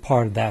this is a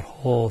part of that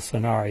whole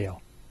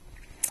scenario.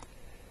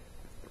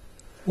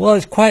 Well,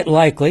 it's quite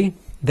likely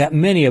that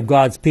many of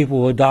God's people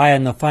will die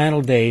in the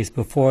final days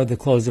before the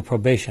close of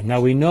probation.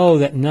 Now, we know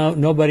that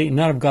none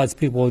of God's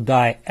people will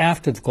die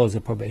after the close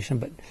of probation,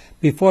 but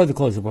before the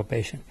close of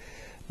probation.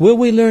 Will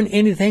we learn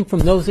anything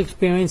from those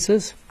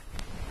experiences?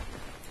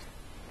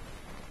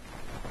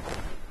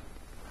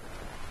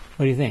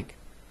 What do you think?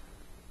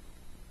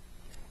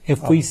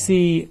 If we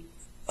see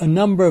a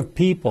number of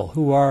people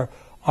who are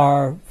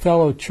our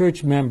fellow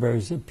church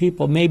members,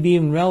 people, maybe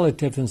even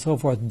relatives and so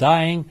forth,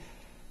 dying,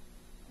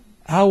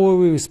 how will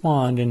we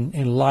respond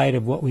in light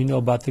of what we know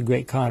about the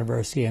great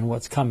controversy and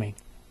what's coming?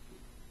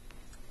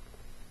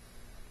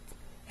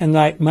 And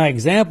my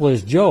example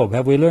is Job.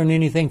 Have we learned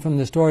anything from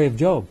the story of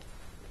Job?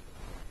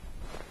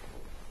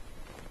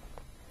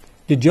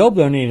 Did Job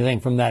learn anything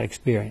from that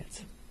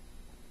experience?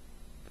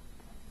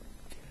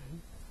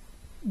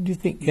 Do you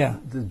think, yeah?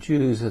 The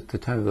Jews at the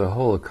time of the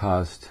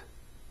Holocaust,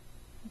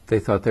 they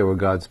thought they were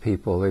God's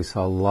people. They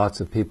saw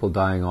lots of people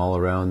dying all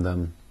around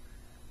them.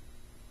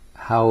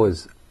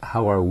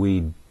 How are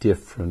we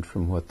different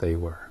from what they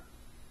were?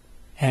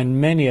 And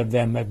many of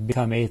them have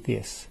become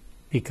atheists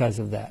because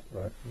of that.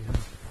 Right.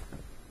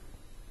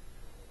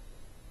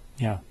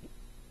 Yeah.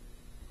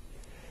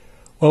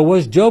 Well,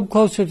 was Job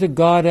closer to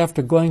God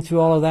after going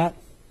through all of that?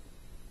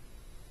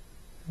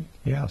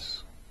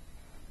 Yes.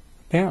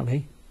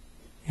 Apparently.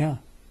 Yeah.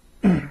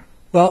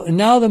 Well,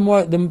 now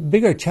the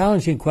bigger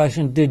challenging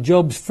question, did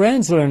Job's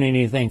friends learn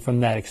anything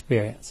from that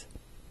experience?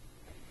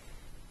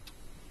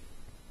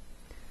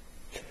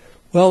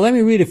 Well, let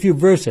me read a few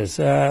verses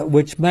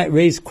which might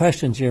raise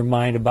questions in your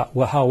mind about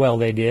how well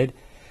they did.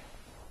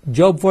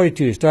 Job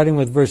 42, starting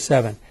with verse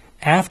 7.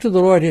 After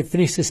the Lord had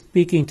finished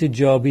speaking to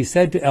Job, he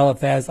said to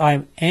Eliphaz, I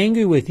am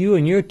angry with you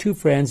and your two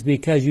friends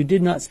because you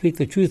did not speak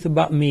the truth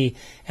about me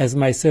as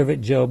my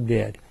servant Job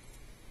did.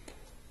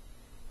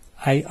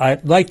 I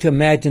like to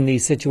imagine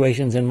these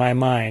situations in my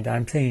mind.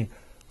 I'm saying,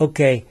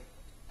 okay,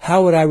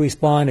 how would I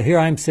respond? Here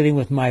I'm sitting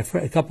with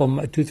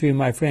two, three of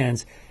my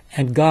friends,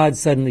 and God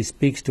suddenly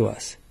speaks to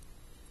us.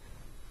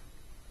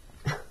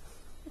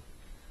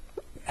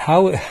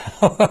 How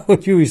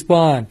would you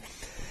respond?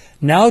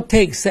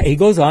 He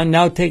goes on,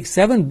 now take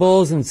 7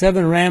 bulls and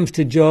 7 rams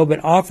to Job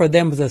and offer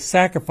them as a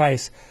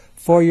sacrifice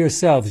for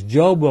yourselves.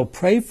 Job will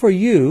pray for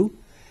you,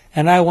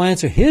 and I will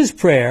answer his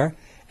prayer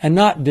and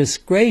not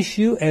disgrace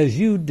you as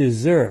you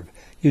deserve.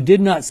 You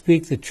did not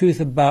speak the truth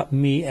about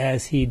me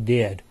as he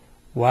did.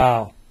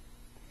 Wow.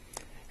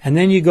 And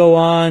then you go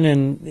on,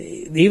 and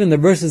even the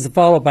verses that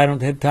follow up, I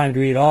don't have time to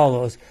read all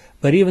those,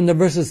 but even the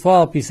verses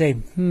follow up, you say,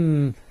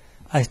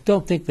 I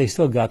don't think they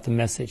still got the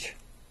message.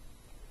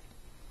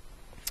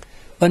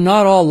 But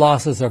not all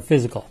losses are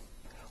physical.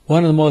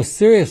 One of the most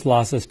serious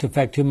losses to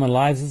affect human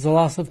lives is the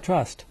loss of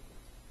trust.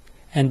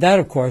 And that,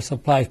 of course,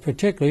 applies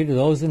particularly to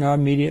those in our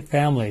immediate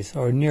families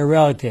or near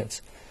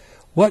relatives.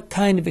 What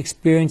kind of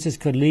experiences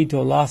could lead to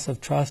a loss of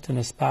trust in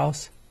a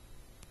spouse?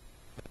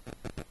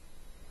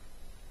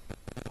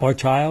 Or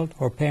child?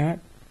 Or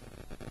parent?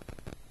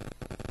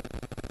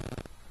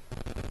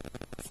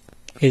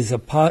 Is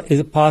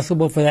it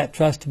possible for that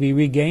trust to be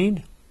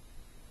regained?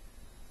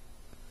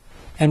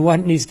 And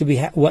what needs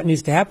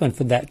to happen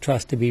for that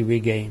trust to be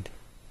regained?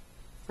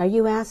 Are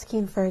you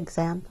asking for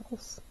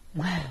examples?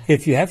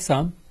 If you have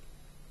some.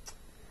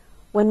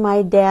 When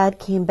my dad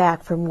came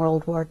back from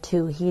World War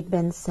II, he'd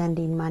been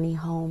sending money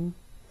home.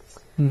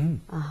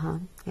 Mm-hmm.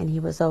 And he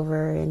was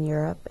over in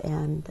Europe,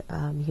 and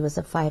he was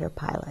a fighter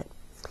pilot.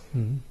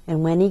 Mm-hmm.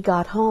 And when he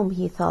got home,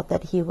 he thought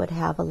that he would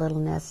have a little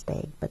nest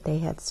egg, but they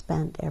had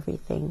spent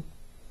everything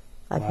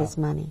of his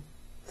money.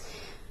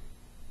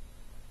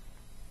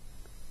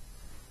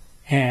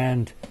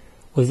 And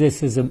was this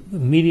his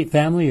immediate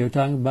family you're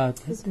talking about?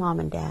 His mom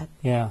and dad.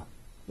 Yeah.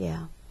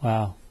 Yeah.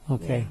 Wow.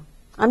 Okay. Yeah.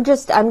 I'm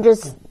just.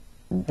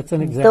 That's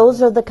an example.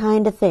 Those are the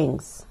kind of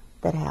things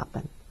that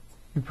happen.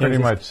 He pretty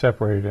much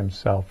separated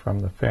himself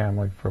from the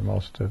family for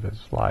most of his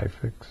life,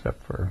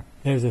 except for...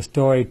 There's a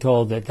story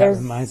told that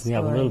reminds me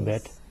of a little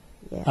bit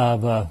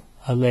of a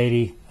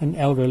lady, an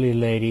elderly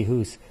lady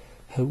who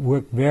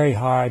worked very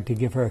hard to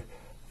give her,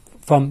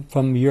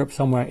 from Europe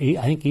somewhere, I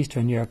think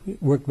Eastern Europe,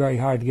 worked very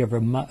hard to give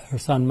her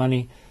son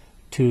money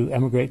to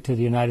emigrate to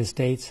the United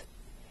States.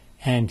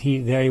 And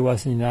there he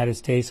was in the United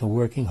States and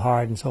working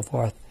hard and so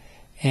forth.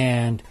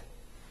 And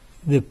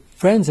the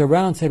friends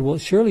around said, well,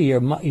 surely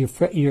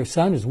your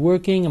son is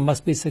working and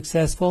must be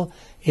successful.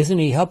 Isn't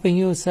he helping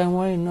you in some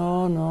way?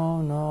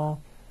 No.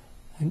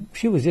 And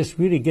she was just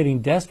really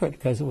getting desperate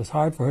because it was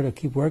hard for her to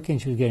keep working.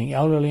 She was getting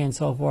elderly and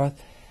so forth.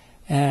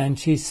 And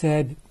they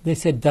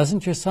said,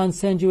 doesn't your son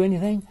send you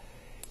anything?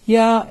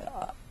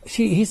 Yeah,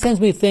 he sends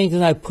me things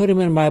and I put them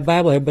in my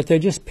Bible here, but they're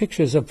just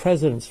pictures of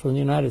presidents from the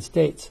United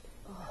States.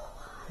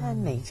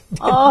 Honey.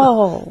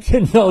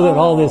 Didn't know that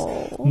all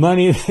this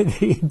money that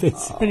he'd been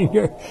sending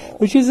here.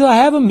 But she said, I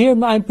have them here.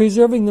 I'm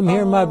preserving them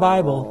here in my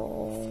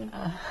Bible.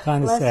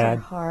 Kind of Bless sad.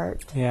 her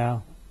heart.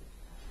 Yeah.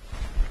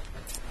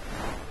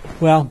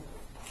 Well,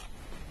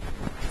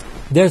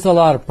 there's a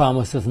lot of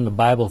promises in the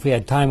Bible. If we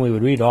had time, we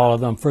would read all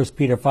of them. 1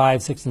 Peter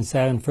 5, 6, and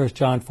 7, 1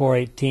 John 4,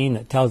 18,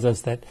 that tells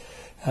us that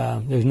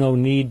there's no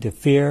need to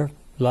fear.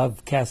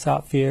 Love casts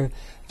out fear.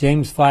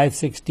 James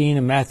 5:16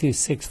 and Matthew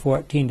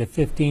 6:14 to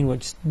 15,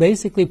 which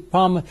basically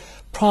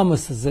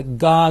promises that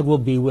God will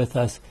be with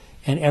us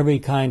in every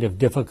kind of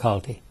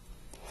difficulty.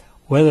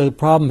 Whether the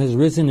problem has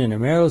risen in a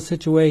marital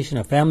situation,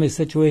 a family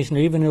situation, or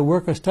even a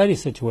work or study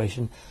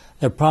situation,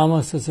 the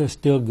promises are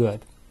still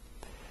good.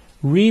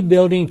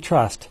 Rebuilding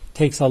trust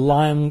takes a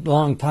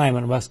long time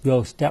and must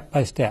go step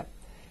by step.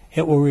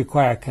 It will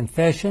require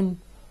confession,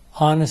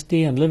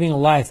 honesty, and living a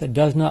life that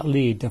does not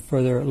lead to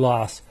further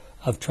loss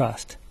of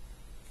trust.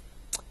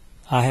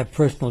 I have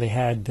personally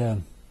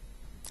had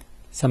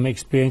some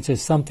experiences,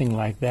 something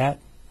like that,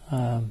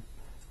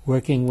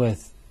 working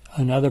with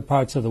in other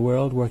parts of the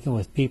world, working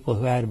with people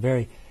who had a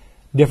very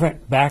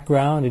different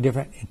background, a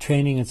different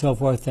training and so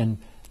forth than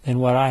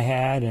what I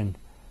had, and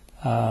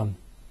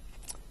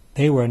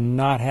they were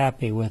not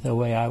happy with the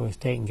way I was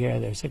taking care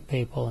of their sick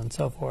people and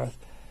so forth.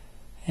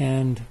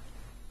 And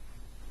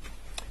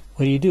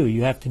what do?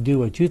 You have to do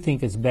what you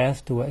think is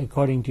best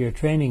according to your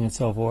training and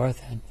so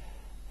forth,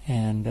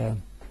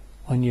 and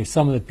when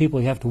some of the people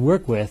you have to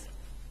work with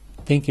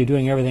think you're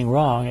doing everything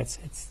wrong,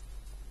 it's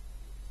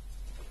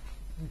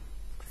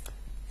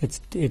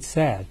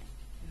sad.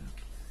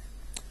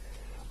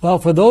 Well,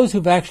 for those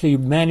who've actually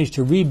managed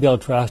to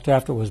rebuild trust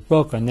after it was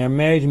broken, their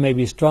marriage may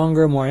be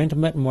stronger, more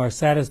intimate, more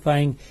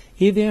satisfying,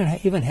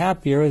 even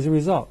happier as a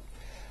result.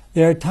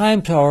 There are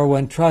times, however,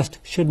 when trust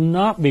should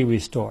not be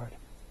restored.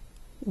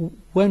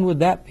 When would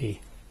that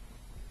be?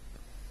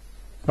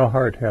 The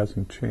heart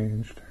hasn't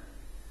changed.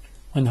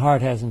 When the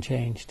heart hasn't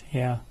changed,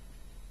 yeah.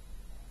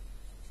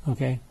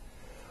 Okay.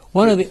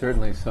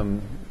 Certainly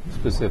some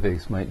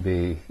specifics might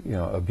be,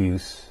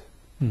 abuse.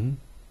 Mm-hmm.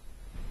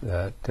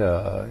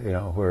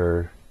 That,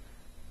 where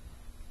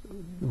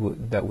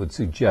that would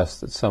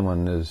suggest that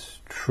someone is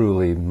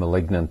truly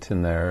malignant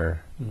in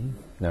their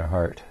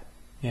heart.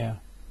 Yeah.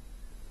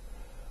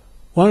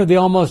 One of the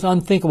almost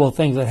unthinkable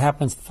things that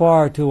happens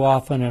far too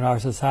often in our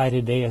society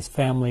today is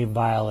family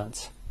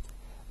violence.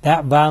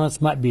 That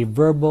violence might be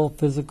verbal,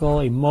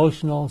 physical,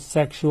 emotional,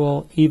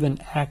 sexual, even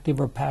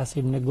active or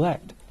passive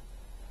neglect.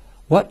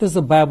 What does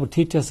the Bible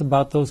teach us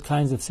about those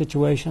kinds of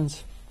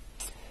situations?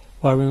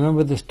 Well,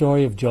 remember the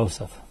story of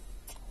Joseph.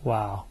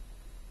 Wow.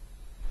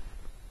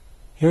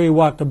 Here he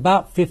walked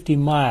about 50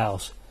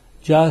 miles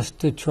just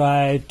to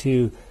try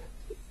to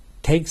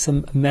take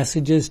some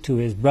messages to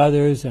his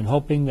brothers and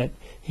hoping that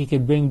he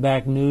could bring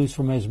back news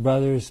from his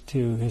brothers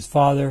to his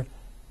father.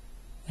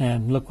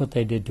 And look what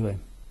they did to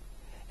him.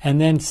 And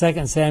then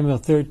 2 Samuel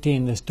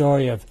 13, the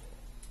story of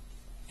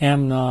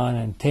Amnon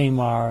and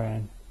Tamar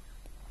and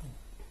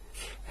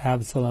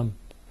Absalom.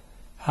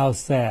 How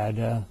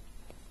sad,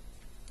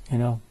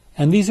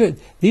 And these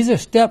are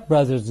step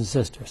brothers and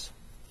sisters.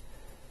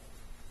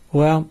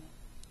 Well,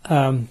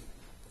 I've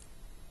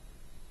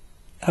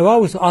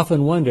always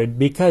often wondered,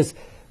 because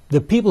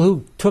the people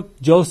who took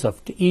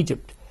Joseph to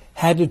Egypt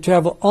had to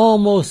travel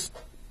almost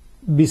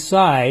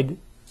beside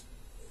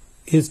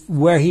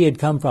where he had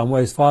come from,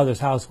 where his father's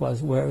house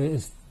was, where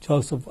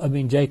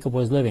Jacob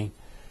was living.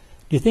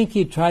 Do you think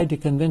he tried to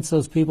convince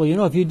those people,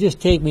 if you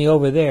just take me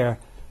over there,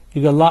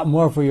 you get a lot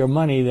more for your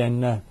money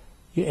than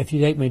if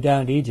you take me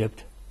down to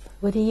Egypt?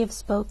 Would he have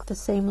spoke the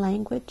same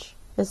language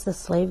as the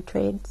slave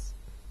trades?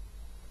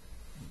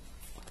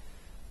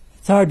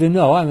 It's hard to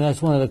know. I mean,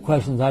 that's one of the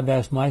questions I've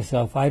asked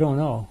myself. I don't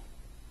know.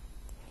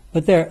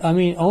 But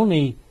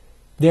only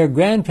their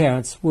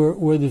grandparents were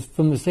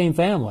from the same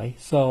family,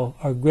 so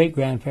our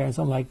great-grandparents,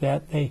 something like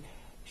that.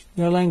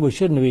 Their language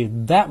shouldn't be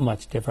that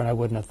much different, I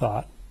wouldn't have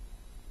thought.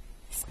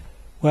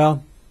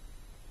 Well,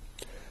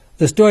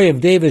 the story of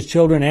David's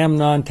children,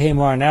 Amnon,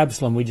 Tamar, and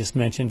Absalom, we just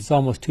mentioned, is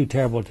almost too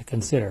terrible to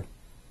consider.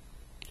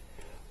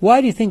 Why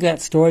do you think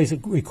that story is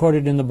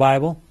recorded in the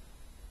Bible?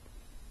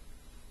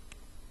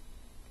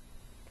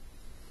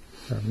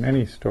 There are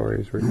many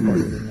stories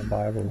recorded in the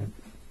Bible of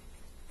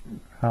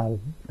how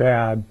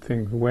bad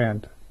things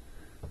went.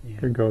 You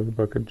could go to the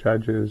book of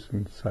Judges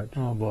and such.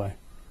 Oh, boy.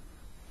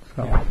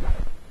 So. Yeah.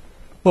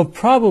 Well,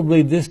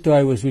 probably this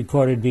story was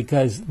recorded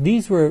because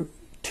these were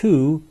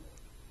two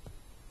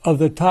of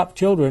the top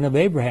children of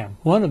Abraham.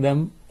 One of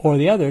them or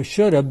the other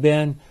should have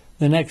been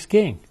the next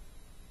king.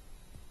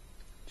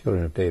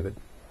 Children of David.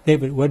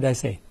 David, what did I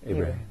say?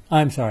 Abraham.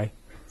 I'm sorry.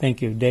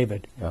 Thank you,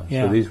 David.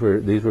 Yeah. So these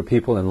were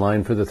people in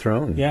line for the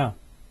throne. Yeah.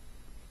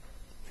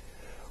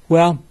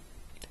 Well,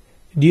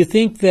 do you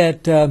think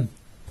that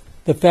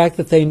the fact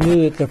that they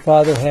knew that their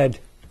father had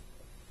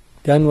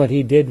done what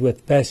he did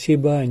with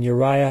Bathsheba and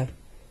Uriah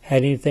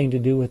had anything to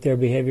do with their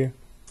behavior?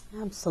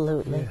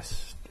 Absolutely.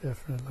 Yes,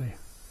 definitely.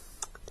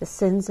 The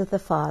sins of the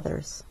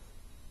fathers.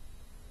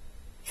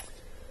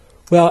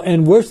 Well,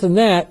 and worse than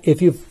that,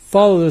 if you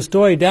follow the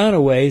story down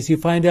a ways, you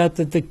find out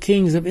that the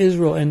kings of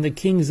Israel and the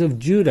kings of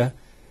Judah,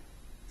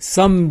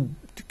 some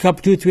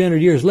 200-300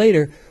 years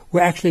later,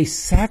 were actually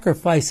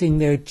sacrificing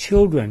their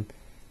children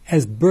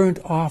as burnt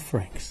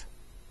offerings.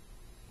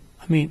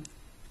 I mean,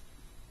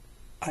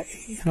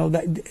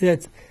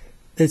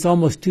 that's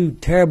almost too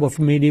terrible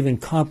for me to even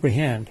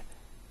comprehend.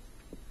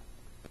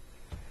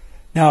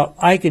 Now,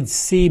 I could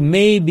see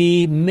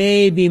maybe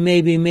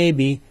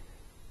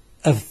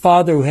a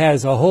father who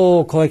has a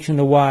whole collection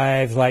of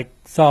wives, like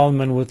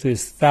Solomon with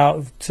his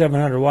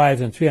 700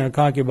 wives and 300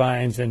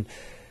 concubines, and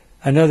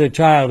another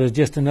child is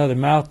just another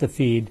mouth to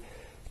feed.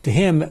 To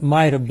him, it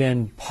might have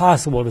been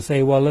possible to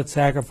say, well, let's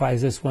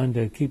sacrifice this one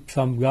to keep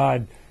some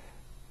God,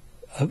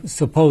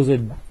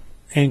 supposed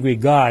angry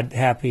God,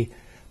 happy.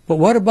 But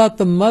what about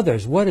the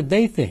mothers? What did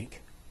they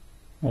think?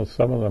 Well,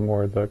 some of them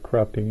were the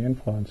corrupting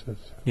influences.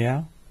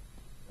 Yeah?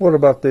 What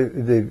about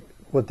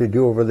what they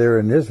do over there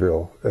in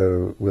Israel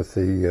with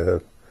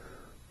the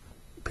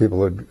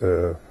people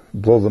that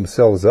blow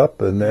themselves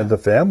up, and then the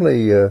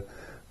family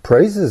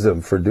praises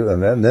them for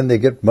doing that, and then they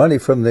get money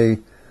from the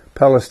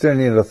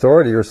Palestinian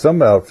Authority or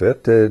some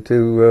outfit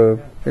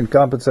in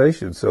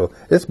compensation. So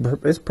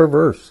it's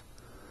perverse.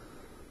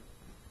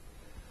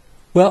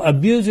 Well,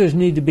 abusers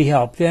need to be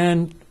helped,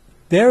 and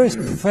there is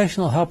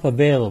professional help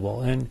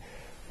available. And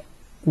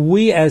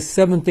we, as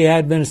Seventh-day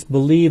Adventists,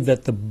 believe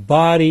that the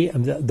body,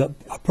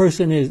 a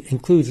person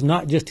includes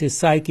not just his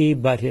psyche,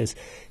 but his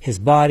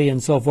body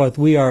and so forth.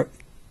 We are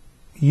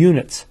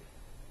units.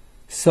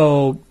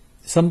 So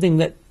something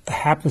that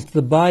happens to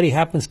the body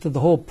happens to the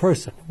whole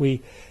person.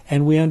 We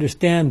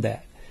understand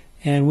that.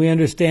 And we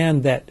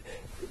understand that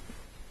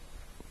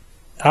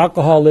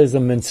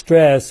alcoholism and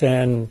stress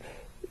and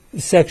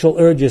sexual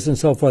urges and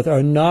so forth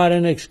are not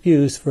an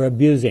excuse for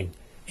abusing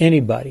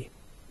anybody.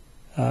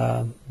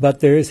 But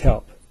there is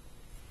help.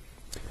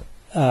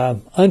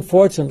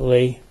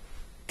 Unfortunately,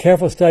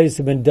 careful studies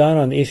have been done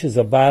on the issues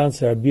of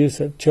violence or abuse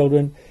of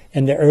children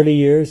in their early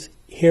years.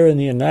 Here in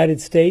the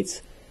United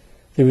States,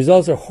 the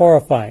results are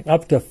horrifying.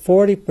 Up to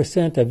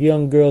 40% of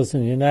young girls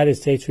in the United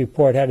States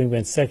report having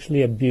been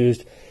sexually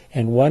abused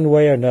in one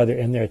way or another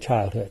in their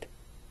childhood.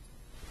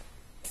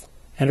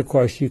 And of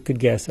course, you could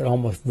guess that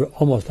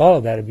almost all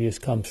of that abuse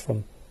comes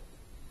from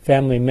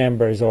family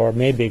members, or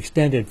maybe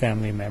extended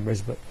family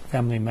members, but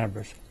family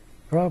members.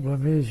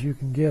 Problem is, you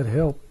can get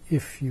help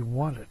if you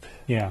want it.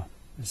 Yeah.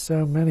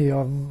 So many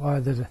of them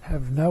either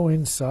have no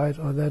insight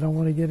or they don't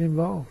want to get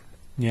involved.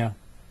 Yeah.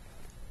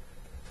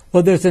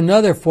 Well, there's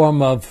another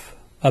form of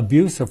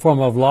abuse, a form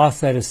of loss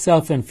that is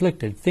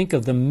self-inflicted. Think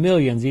of the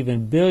millions,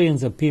 even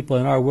billions of people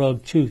in our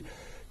world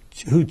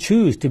who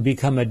choose to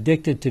become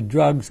addicted to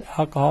drugs,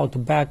 alcohol,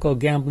 tobacco,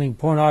 gambling,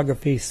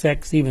 pornography,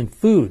 sex, even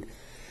food.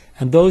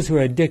 And those who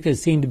are addicted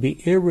seem to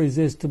be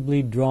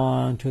irresistibly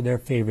drawn to their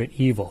favorite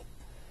evil.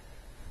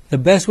 The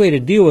best way to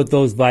deal with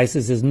those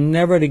vices is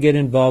never to get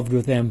involved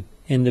with them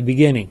in the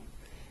beginning.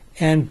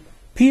 And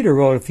Peter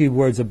wrote a few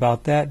words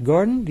about that.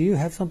 Gordon, do you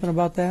have something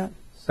about that?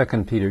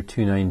 2 Peter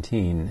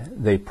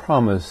 2:19, they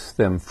promise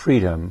them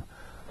freedom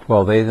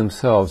while they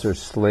themselves are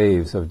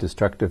slaves of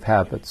destructive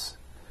habits.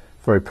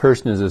 For a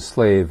person is a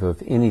slave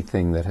of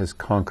anything that has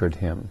conquered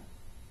him.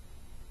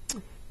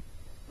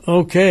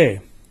 Okay.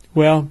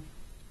 Well,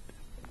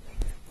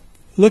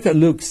 look at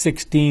Luke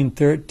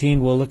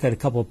 16:13. We'll look at a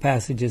couple of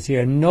passages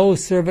here. No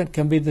servant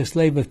can be the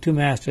slave of two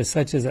masters.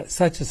 Such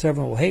a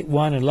servant will hate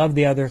one and love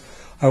the other,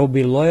 or will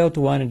be loyal to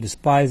one and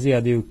despise the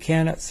other. You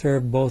cannot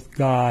serve both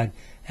God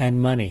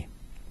and money.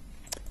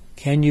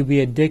 Can you be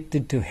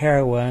addicted to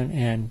heroin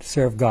and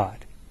serve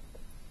God?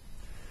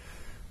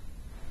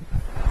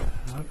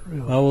 Not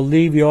really. I will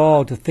leave you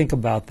all to think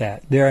about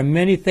that. There are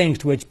many things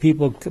to which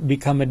people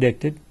become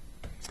addicted.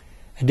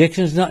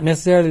 Addiction is not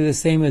necessarily the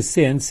same as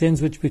sin.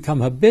 Sins which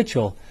become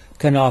habitual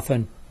can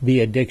often be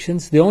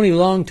addictions. The only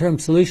long-term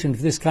solution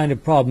to this kind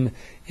of problem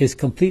is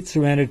complete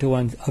surrender to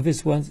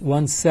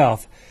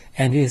oneself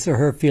and his or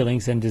her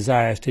feelings and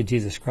desires to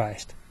Jesus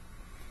Christ.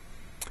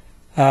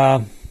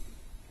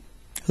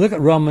 Look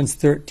at Romans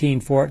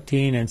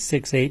 13:14 and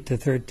 6:8 to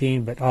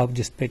 13, but I'll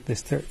just pick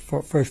this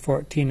first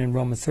 14 in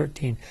Romans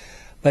 13.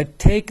 But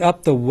take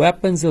up the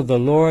weapons of the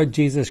Lord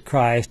Jesus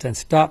Christ and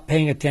stop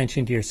paying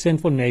attention to your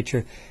sinful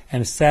nature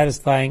and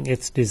satisfying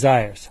its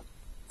desires.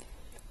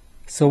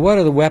 So what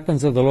are the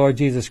weapons of the Lord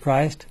Jesus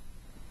Christ?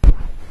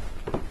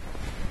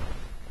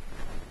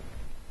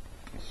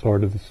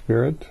 Sword of the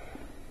Spirit.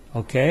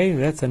 Okay,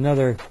 that's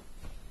another.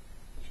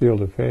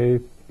 Shield of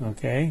faith.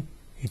 Okay,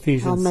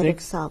 Ephesians Helmet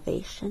 6. of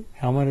salvation.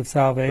 Helmet of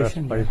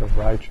salvation. Breastplate of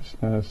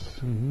righteousness.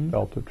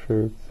 Belt of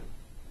truth.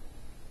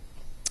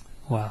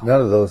 Wow.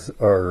 None of those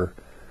are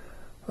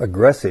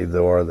aggressive,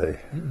 though, are they?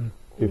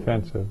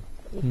 Defensive.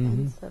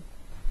 Defensive.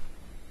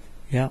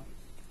 Yeah.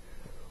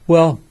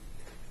 Well,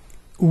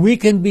 we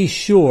can be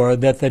sure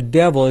that the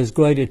devil is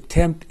going to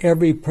tempt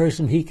every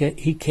person he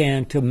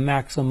can to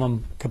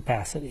maximum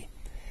capacity.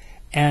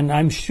 And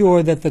I'm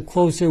sure that the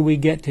closer we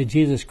get to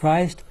Jesus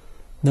Christ,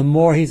 the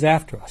more he's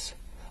after us.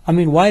 I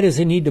mean, why does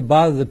he need to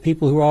bother the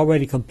people who are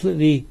already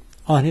completely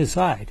on his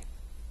side?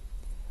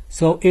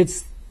 So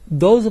it's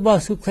those of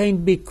us who claim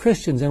to be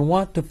Christians and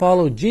want to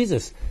follow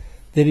Jesus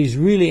that he's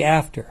really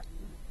after.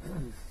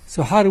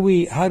 So how do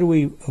we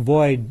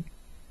avoid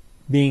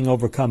being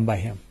overcome by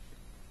him?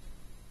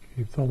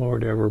 Keep the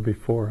Lord ever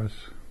before us.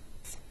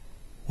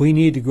 We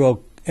need to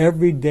grow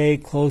every day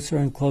closer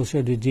and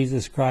closer to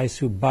Jesus Christ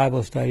through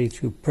Bible study,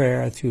 through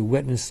prayer, through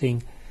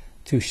witnessing,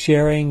 through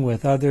sharing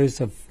with others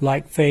of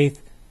like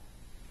faith,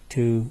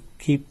 to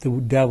keep the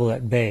devil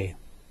at bay.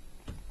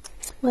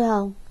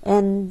 Well,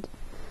 and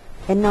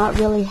not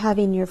really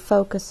having your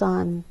focus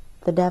on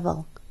the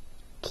devil.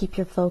 Keep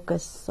your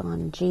focus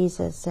on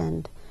Jesus,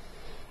 and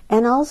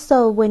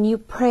also when you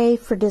pray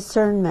for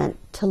discernment,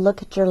 to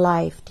look at your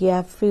life. Do you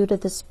have fruit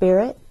of the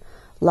Spirit?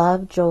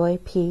 Love, joy,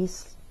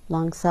 peace,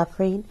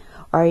 long-suffering?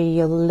 Or are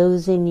you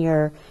losing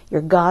your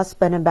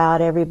gossiping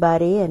about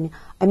everybody? And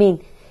I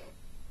mean,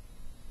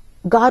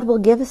 God will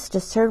give us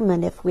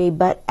discernment if we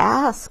but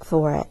ask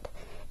for it.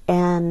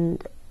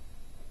 And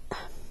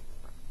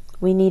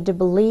we need to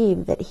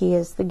believe that he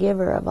is the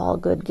giver of all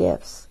good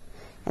gifts,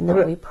 and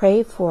that we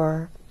pray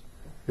for.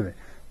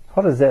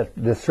 How does that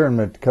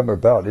discernment come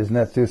about? Isn't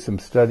that through some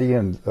study?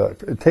 And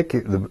take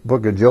the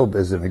book of Job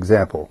as an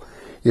example.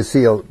 You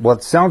see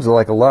what sounds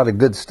like a lot of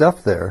good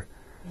stuff there,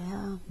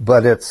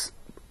 but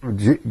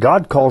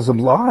God calls them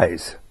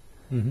lies.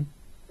 Mm-hmm.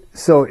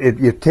 So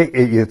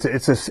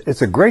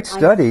it's a great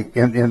study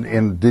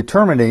in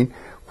determining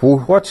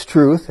what's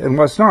truth and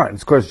what's not.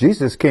 Of course,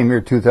 Jesus came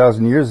here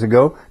 2,000 years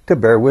ago to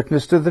bear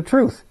witness to the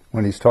truth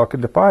when he's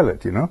talking to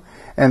Pilate, you know.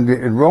 And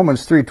in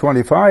Romans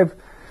 3:25,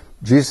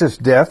 Jesus'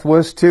 death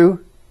was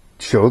to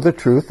show the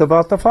truth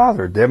about the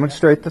Father,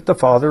 demonstrate that the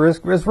Father is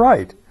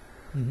right.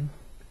 Mm-hmm.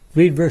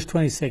 Read verse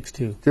 26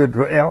 too.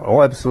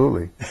 Oh,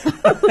 absolutely.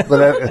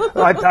 But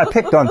I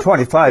picked on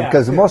 25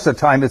 because most of the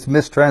time it's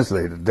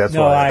mistranslated. That's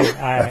why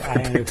I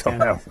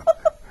understand.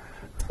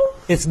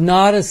 It's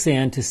not a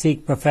sin to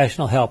seek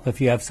professional help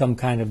if you have some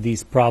kind of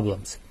these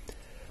problems.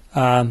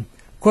 Of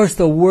course,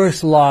 the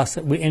worst loss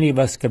that any of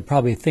us could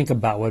probably think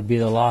about would be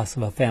the loss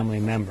of a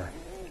family member.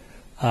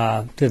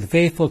 To the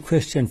faithful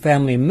Christian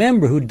family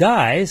member who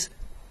dies,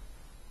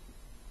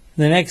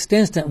 the next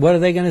instant, what are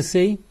they going to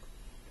see?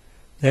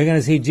 They're going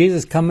to see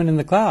Jesus coming in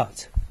the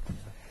clouds.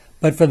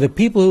 But for the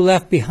people who are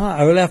left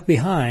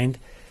behind,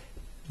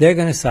 they're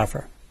going to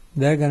suffer.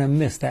 They're going to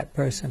miss that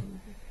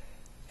person.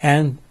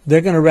 And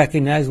they're going to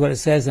recognize what it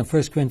says in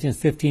 1 Corinthians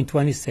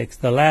 15:26,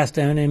 the last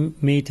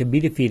enemy to be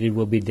defeated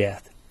will be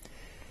death.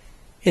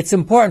 It's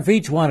important for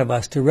each one of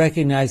us to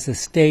recognize the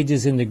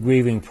stages in the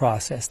grieving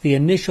process. The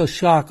initial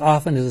shock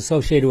often is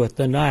associated with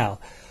denial.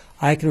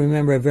 I can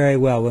remember very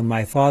well when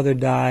my father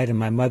died and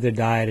my mother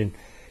died, and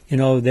you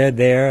know, they're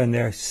there and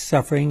they're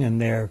suffering and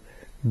they're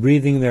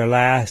breathing their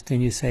last,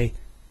 and you say,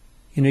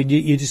 you know,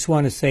 you just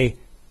want to say,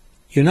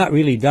 you're not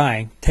really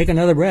dying. Take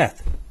another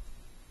breath.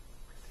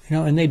 You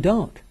know, and they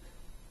don't.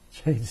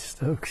 Jane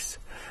Stokes.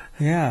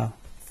 Yeah.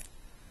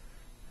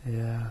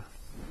 Yeah.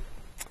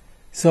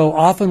 So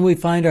often we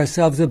find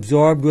ourselves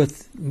absorbed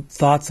with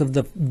thoughts of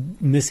the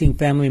missing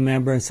family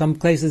member. In some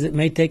places it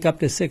may take up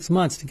to 6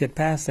 months to get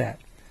past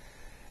that.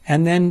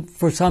 And then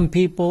for some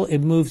people it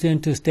moves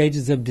into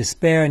stages of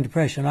despair and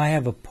depression. I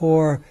have a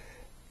poor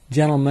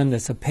gentleman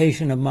that's a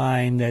patient of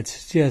mine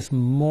that's just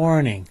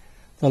mourning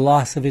the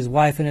loss of his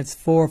wife, and it's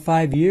 4 or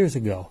 5 years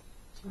ago.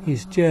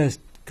 He's just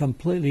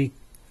completely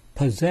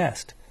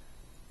possessed.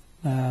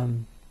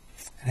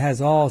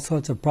 Has all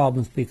sorts of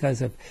problems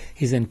because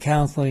he's in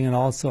counseling and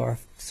all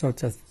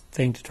sorts of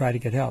things to try to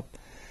get help.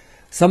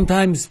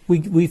 Sometimes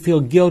we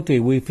feel guilty,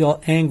 we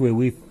feel angry,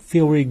 we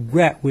feel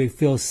regret, we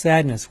feel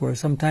sadness, we're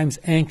sometimes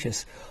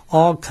anxious.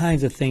 All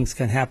kinds of things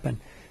can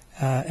happen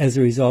as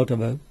a result of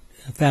a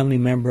family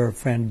member or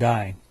friend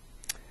dying.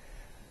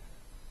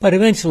 But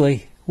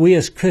eventually, we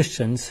as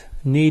Christians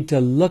need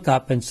to look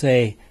up and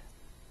say,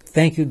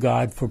 thank you,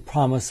 God, for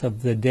promise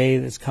of the day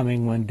that's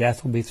coming when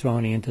death will be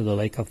thrown into the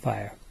lake of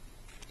fire.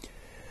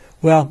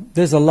 Well,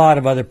 there's a lot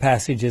of other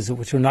passages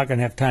which we're not going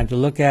to have time to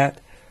look at.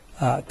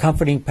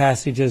 Comforting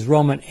passages,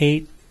 Romans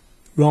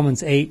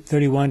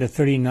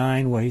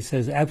 8:31-39, where he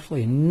says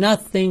absolutely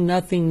nothing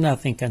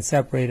can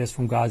separate us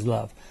from God's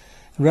love.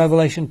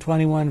 Revelation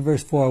 21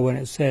 verse 4, when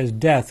it says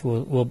death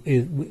will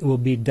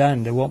be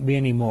done, there won't be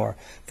any more.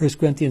 1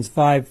 Corinthians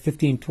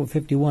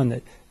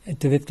 5:15-51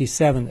 to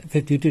 57,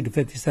 52 to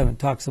 57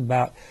 talks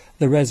about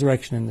the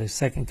resurrection and the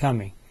second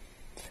coming.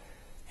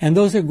 And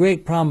those are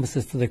great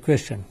promises for the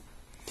Christian.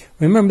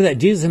 Remember that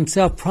Jesus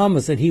himself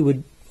promised that he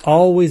would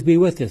always be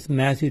with us,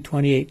 Matthew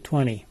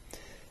 28:20.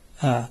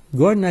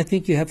 Gordon, I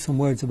think you have some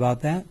words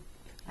about that.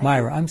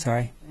 Myra, I'm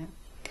sorry.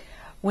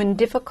 When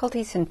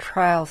difficulties and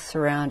trials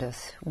surround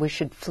us, we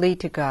should flee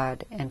to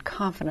God and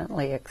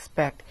confidently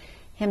expect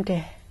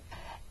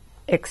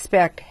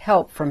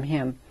help from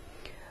Him,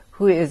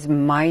 who is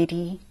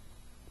mighty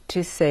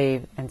to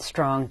save and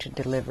strong to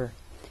deliver.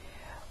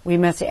 We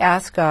must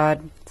ask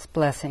God's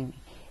blessing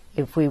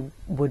if we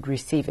would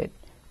receive it.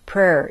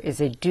 Prayer is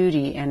a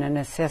duty and a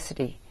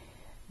necessity,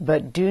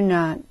 but do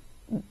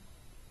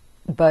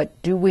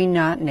we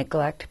not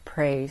neglect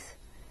praise?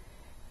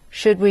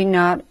 Should we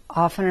not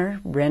oftener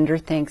render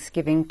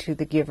thanksgiving to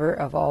the giver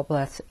of all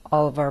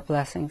of our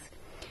blessings?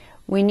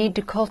 We need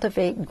to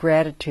cultivate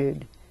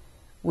gratitude.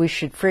 We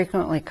should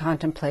frequently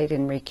contemplate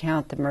and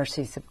recount the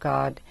mercies of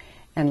God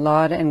and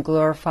laud and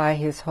glorify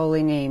His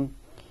holy name,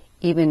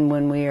 even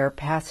when we are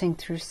passing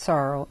through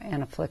sorrow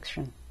and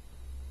affliction.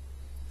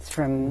 It's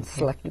from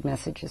Selected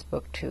Messages,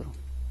 Book 2.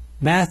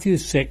 Matthew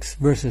 6,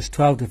 verses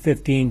 12 to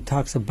 15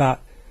 talks about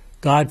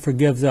God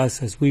forgives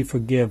us as we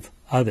forgive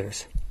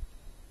others.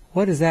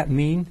 What does that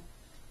mean?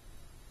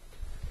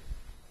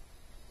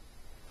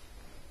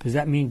 Does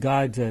that mean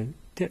God's a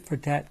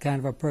tit-for-tat kind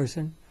of a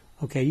person?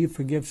 Okay, you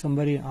forgive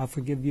somebody and I'll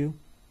forgive you?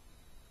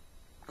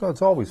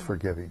 God's always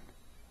forgiving.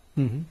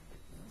 Mm-hmm.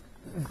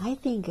 I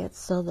think it's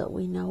so that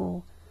we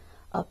know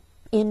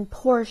in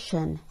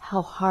portion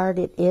how hard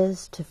it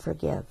is to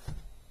forgive.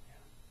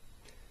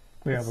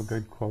 We have a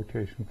good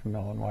quotation from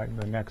Ellen White in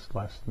the next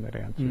lesson that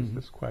answers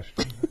this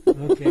question.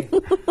 Okay.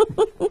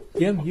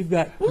 Jim, you've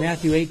got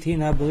Matthew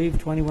 18, I believe,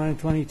 21 and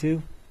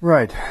 22.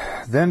 Right.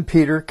 Then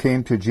Peter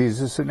came to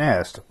Jesus and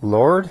asked,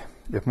 Lord,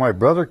 if my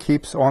brother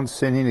keeps on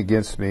sinning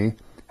against me,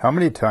 how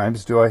many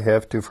times do I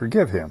have to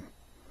forgive him?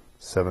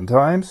 7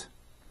 times?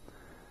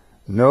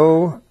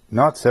 No,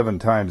 not 7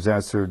 times,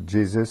 answered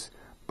Jesus,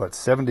 but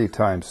 70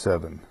 times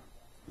 7.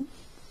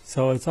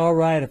 So it's all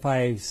right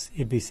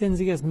if he sins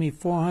against me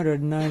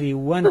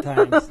 491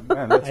 times,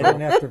 man, I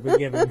don't have to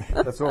forgive him.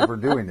 That's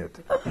overdoing it.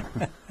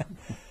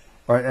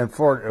 All right, and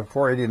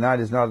 489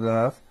 is not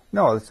enough?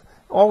 No, it's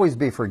always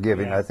be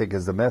forgiving, I think,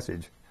 is the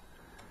message.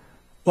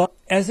 Well,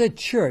 as a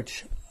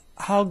church,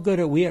 how good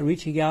are we at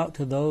reaching out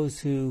to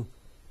those who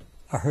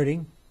are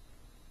hurting?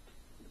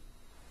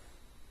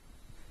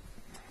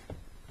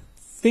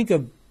 Think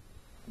of,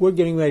 we're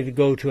getting ready to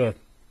go to a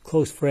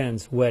close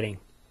friend's wedding.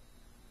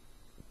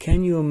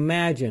 Can you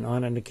imagine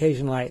on an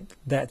occasion like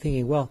that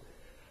thinking, well,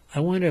 I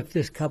wonder if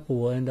this couple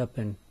will end up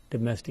in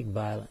domestic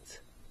violence?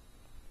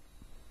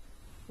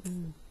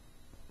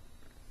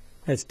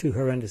 That's too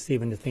horrendous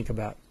even to think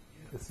about.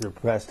 Is there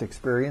past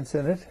experience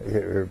in it?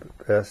 Or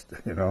past,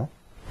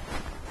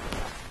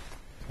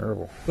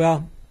 terrible.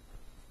 Well,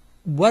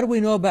 what do we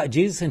know about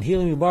Jesus and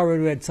healing? We've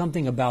already read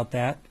something about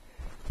that.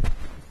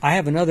 I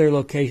have another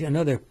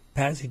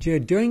passage here.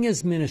 During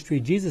his ministry,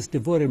 Jesus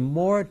devoted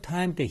more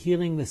time to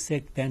healing the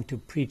sick than to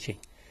preaching.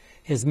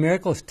 His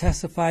miracles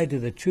testified to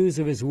the truths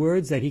of his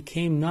words that he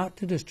came not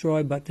to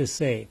destroy but to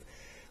save.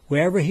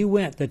 Wherever he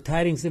went, the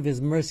tidings of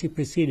his mercy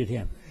preceded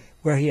him.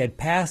 Where he had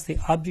passed, the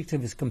objects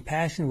of his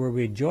compassion were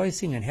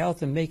rejoicing in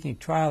health and making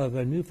trial of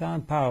their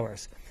newfound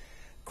powers.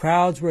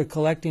 Crowds were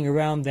collecting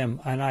around them,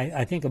 and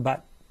I think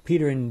about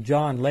Peter and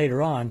John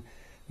later on.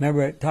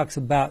 Remember, it talks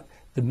about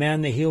the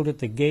man they healed at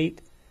the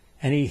gate,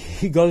 and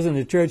he goes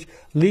into church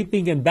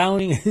leaping and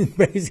bounding and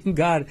praising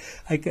God.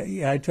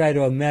 I try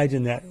to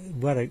imagine that.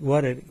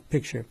 What a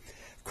picture.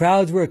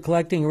 Crowds were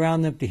collecting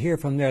around them to hear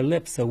from their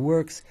lips the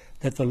works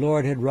that the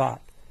Lord had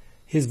wrought.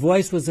 His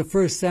voice was the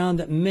first sound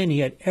that many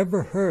had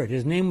ever heard.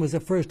 His name was the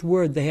first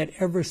word they had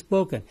ever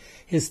spoken.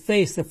 His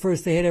face the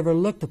first they had ever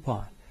looked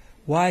upon.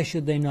 Why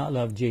should they not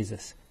love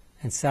Jesus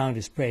and sound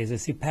his praise?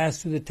 As he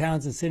passed through the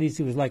towns and cities,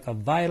 he was like a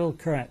vital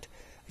current,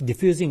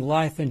 diffusing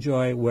life and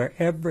joy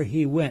wherever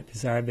he went.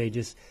 Desire of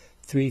Ages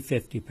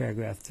 350,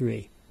 paragraph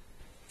 3.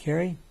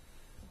 Carrie?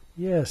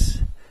 Yes.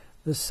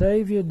 The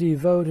Savior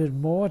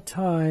devoted more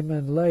time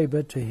and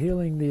labor to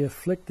healing the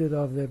afflicted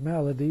of their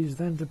maladies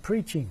than to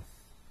preaching.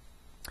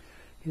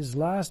 His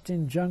last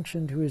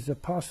injunction to his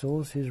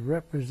apostles, his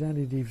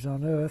representatives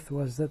on earth,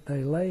 was that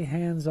they lay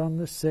hands on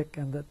the sick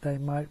and that they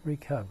might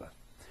recover.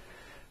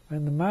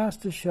 When the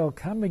Master shall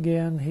come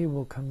again, he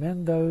will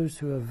commend those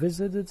who have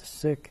visited the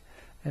sick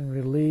and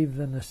relieve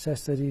the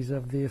necessities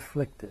of the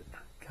afflicted.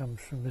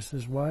 Comes from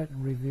Mrs. White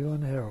in Review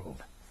and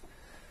Herald.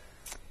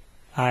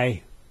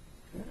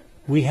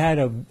 We had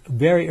a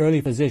very early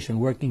physician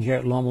working here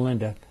at Loma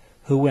Linda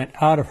who went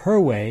out of her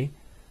way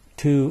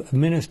to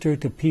minister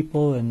to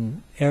people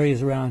in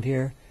areas around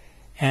here.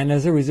 And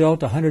as a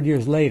result, 100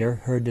 years later,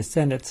 her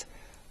descendants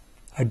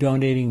are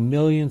donating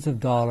millions of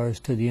dollars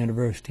to the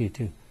university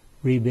to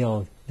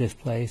rebuild this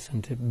place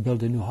and to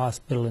build a new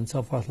hospital and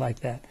so forth like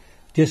that.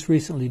 Just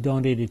recently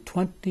donated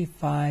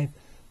 $25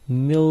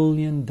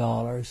 million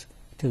to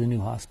the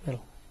new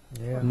hospital.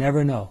 Yeah.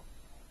 Never know.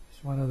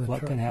 It's one of the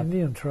what can happen.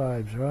 Indian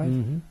tribes, right?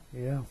 Mm-hmm.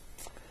 Yeah.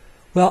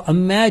 Well,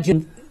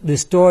 imagine the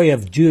story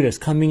of Judas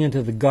coming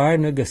into the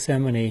Garden of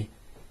Gethsemane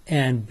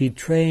and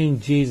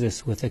betraying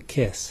Jesus with a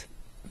kiss.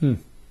 Well,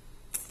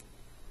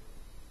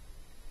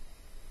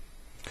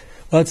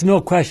 it's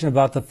no question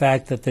about the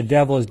fact that the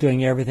devil is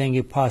doing everything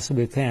he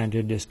possibly can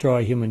to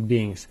destroy human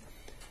beings.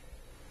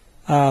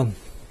 There's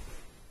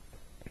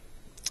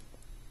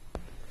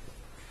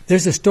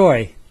a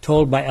story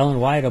told by Ellen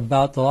White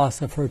about the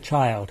loss of her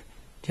child.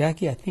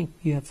 Jackie, I think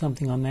you have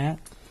something on that.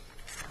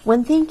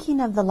 When thinking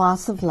of the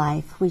loss of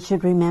life, we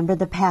should remember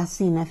the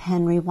passing of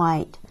Henry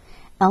White,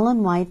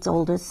 Ellen White's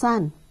oldest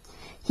son.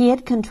 He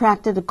had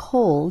contracted a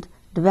cold,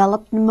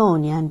 developed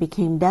pneumonia, and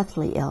became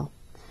deathly ill.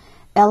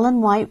 Ellen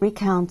White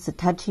recounts a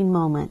touching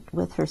moment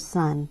with her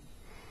son,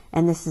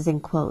 and this is in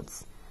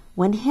quotes.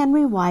 When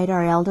Henry White,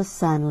 our eldest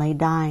son, lay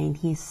dying,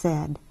 he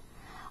said,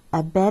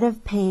 "A bed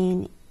of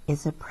pain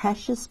is a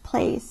precious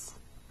place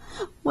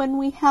when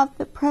we have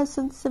the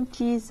presence of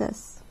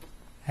Jesus."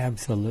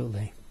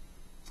 Absolutely.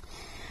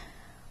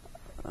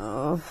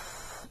 Oh,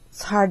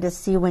 it's hard to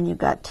see when you've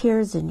got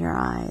tears in your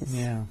eyes.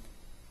 Yeah.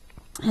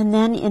 And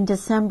then in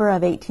December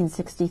of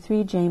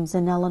 1863, James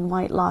and Ellen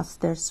White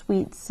lost their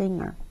sweet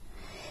singer.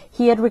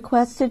 He had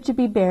requested to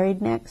be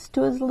buried next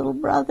to his little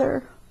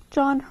brother,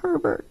 John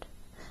Herbert,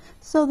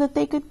 so that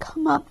they could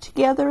come up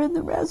together in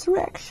the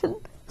resurrection.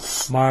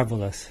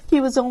 Marvelous.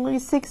 He was only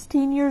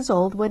 16 years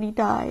old when he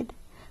died,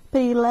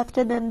 but he left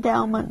an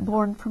endowment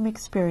born from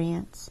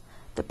experience,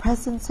 the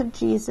presence of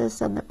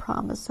Jesus and the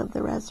promise of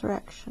the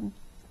resurrection.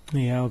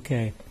 Yeah,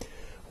 okay.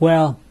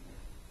 Well,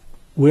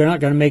 we're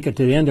not going to make it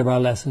to the end of our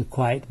lesson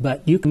quite,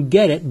 but you can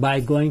get it by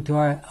going to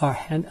our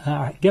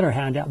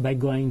handout by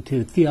going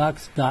to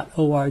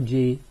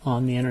theox.org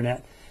on the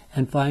internet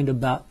and find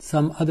about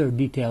some other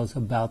details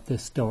about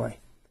this story.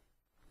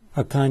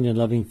 Our kind and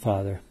loving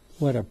Father,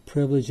 what a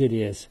privilege it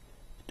is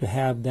to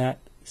have that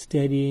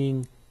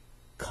steadying,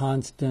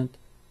 constant,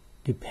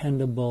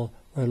 dependable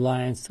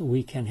reliance that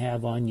we can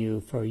have on you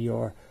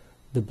for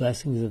the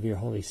blessings of your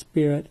Holy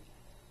Spirit,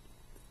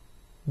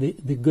 the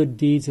good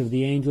deeds of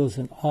the angels,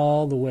 and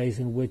all the ways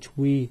in which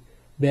we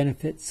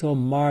benefit so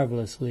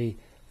marvelously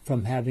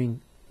from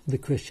having the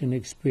Christian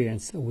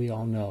experience that we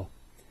all know.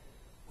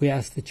 We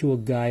ask that you will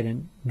guide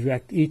and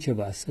direct each of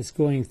us that's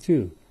going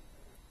through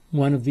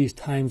one of these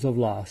times of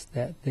loss,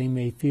 that they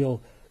may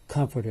feel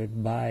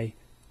comforted by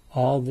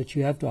all that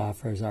you have to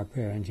offer, is our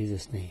prayer in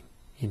Jesus' name.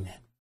 Amen.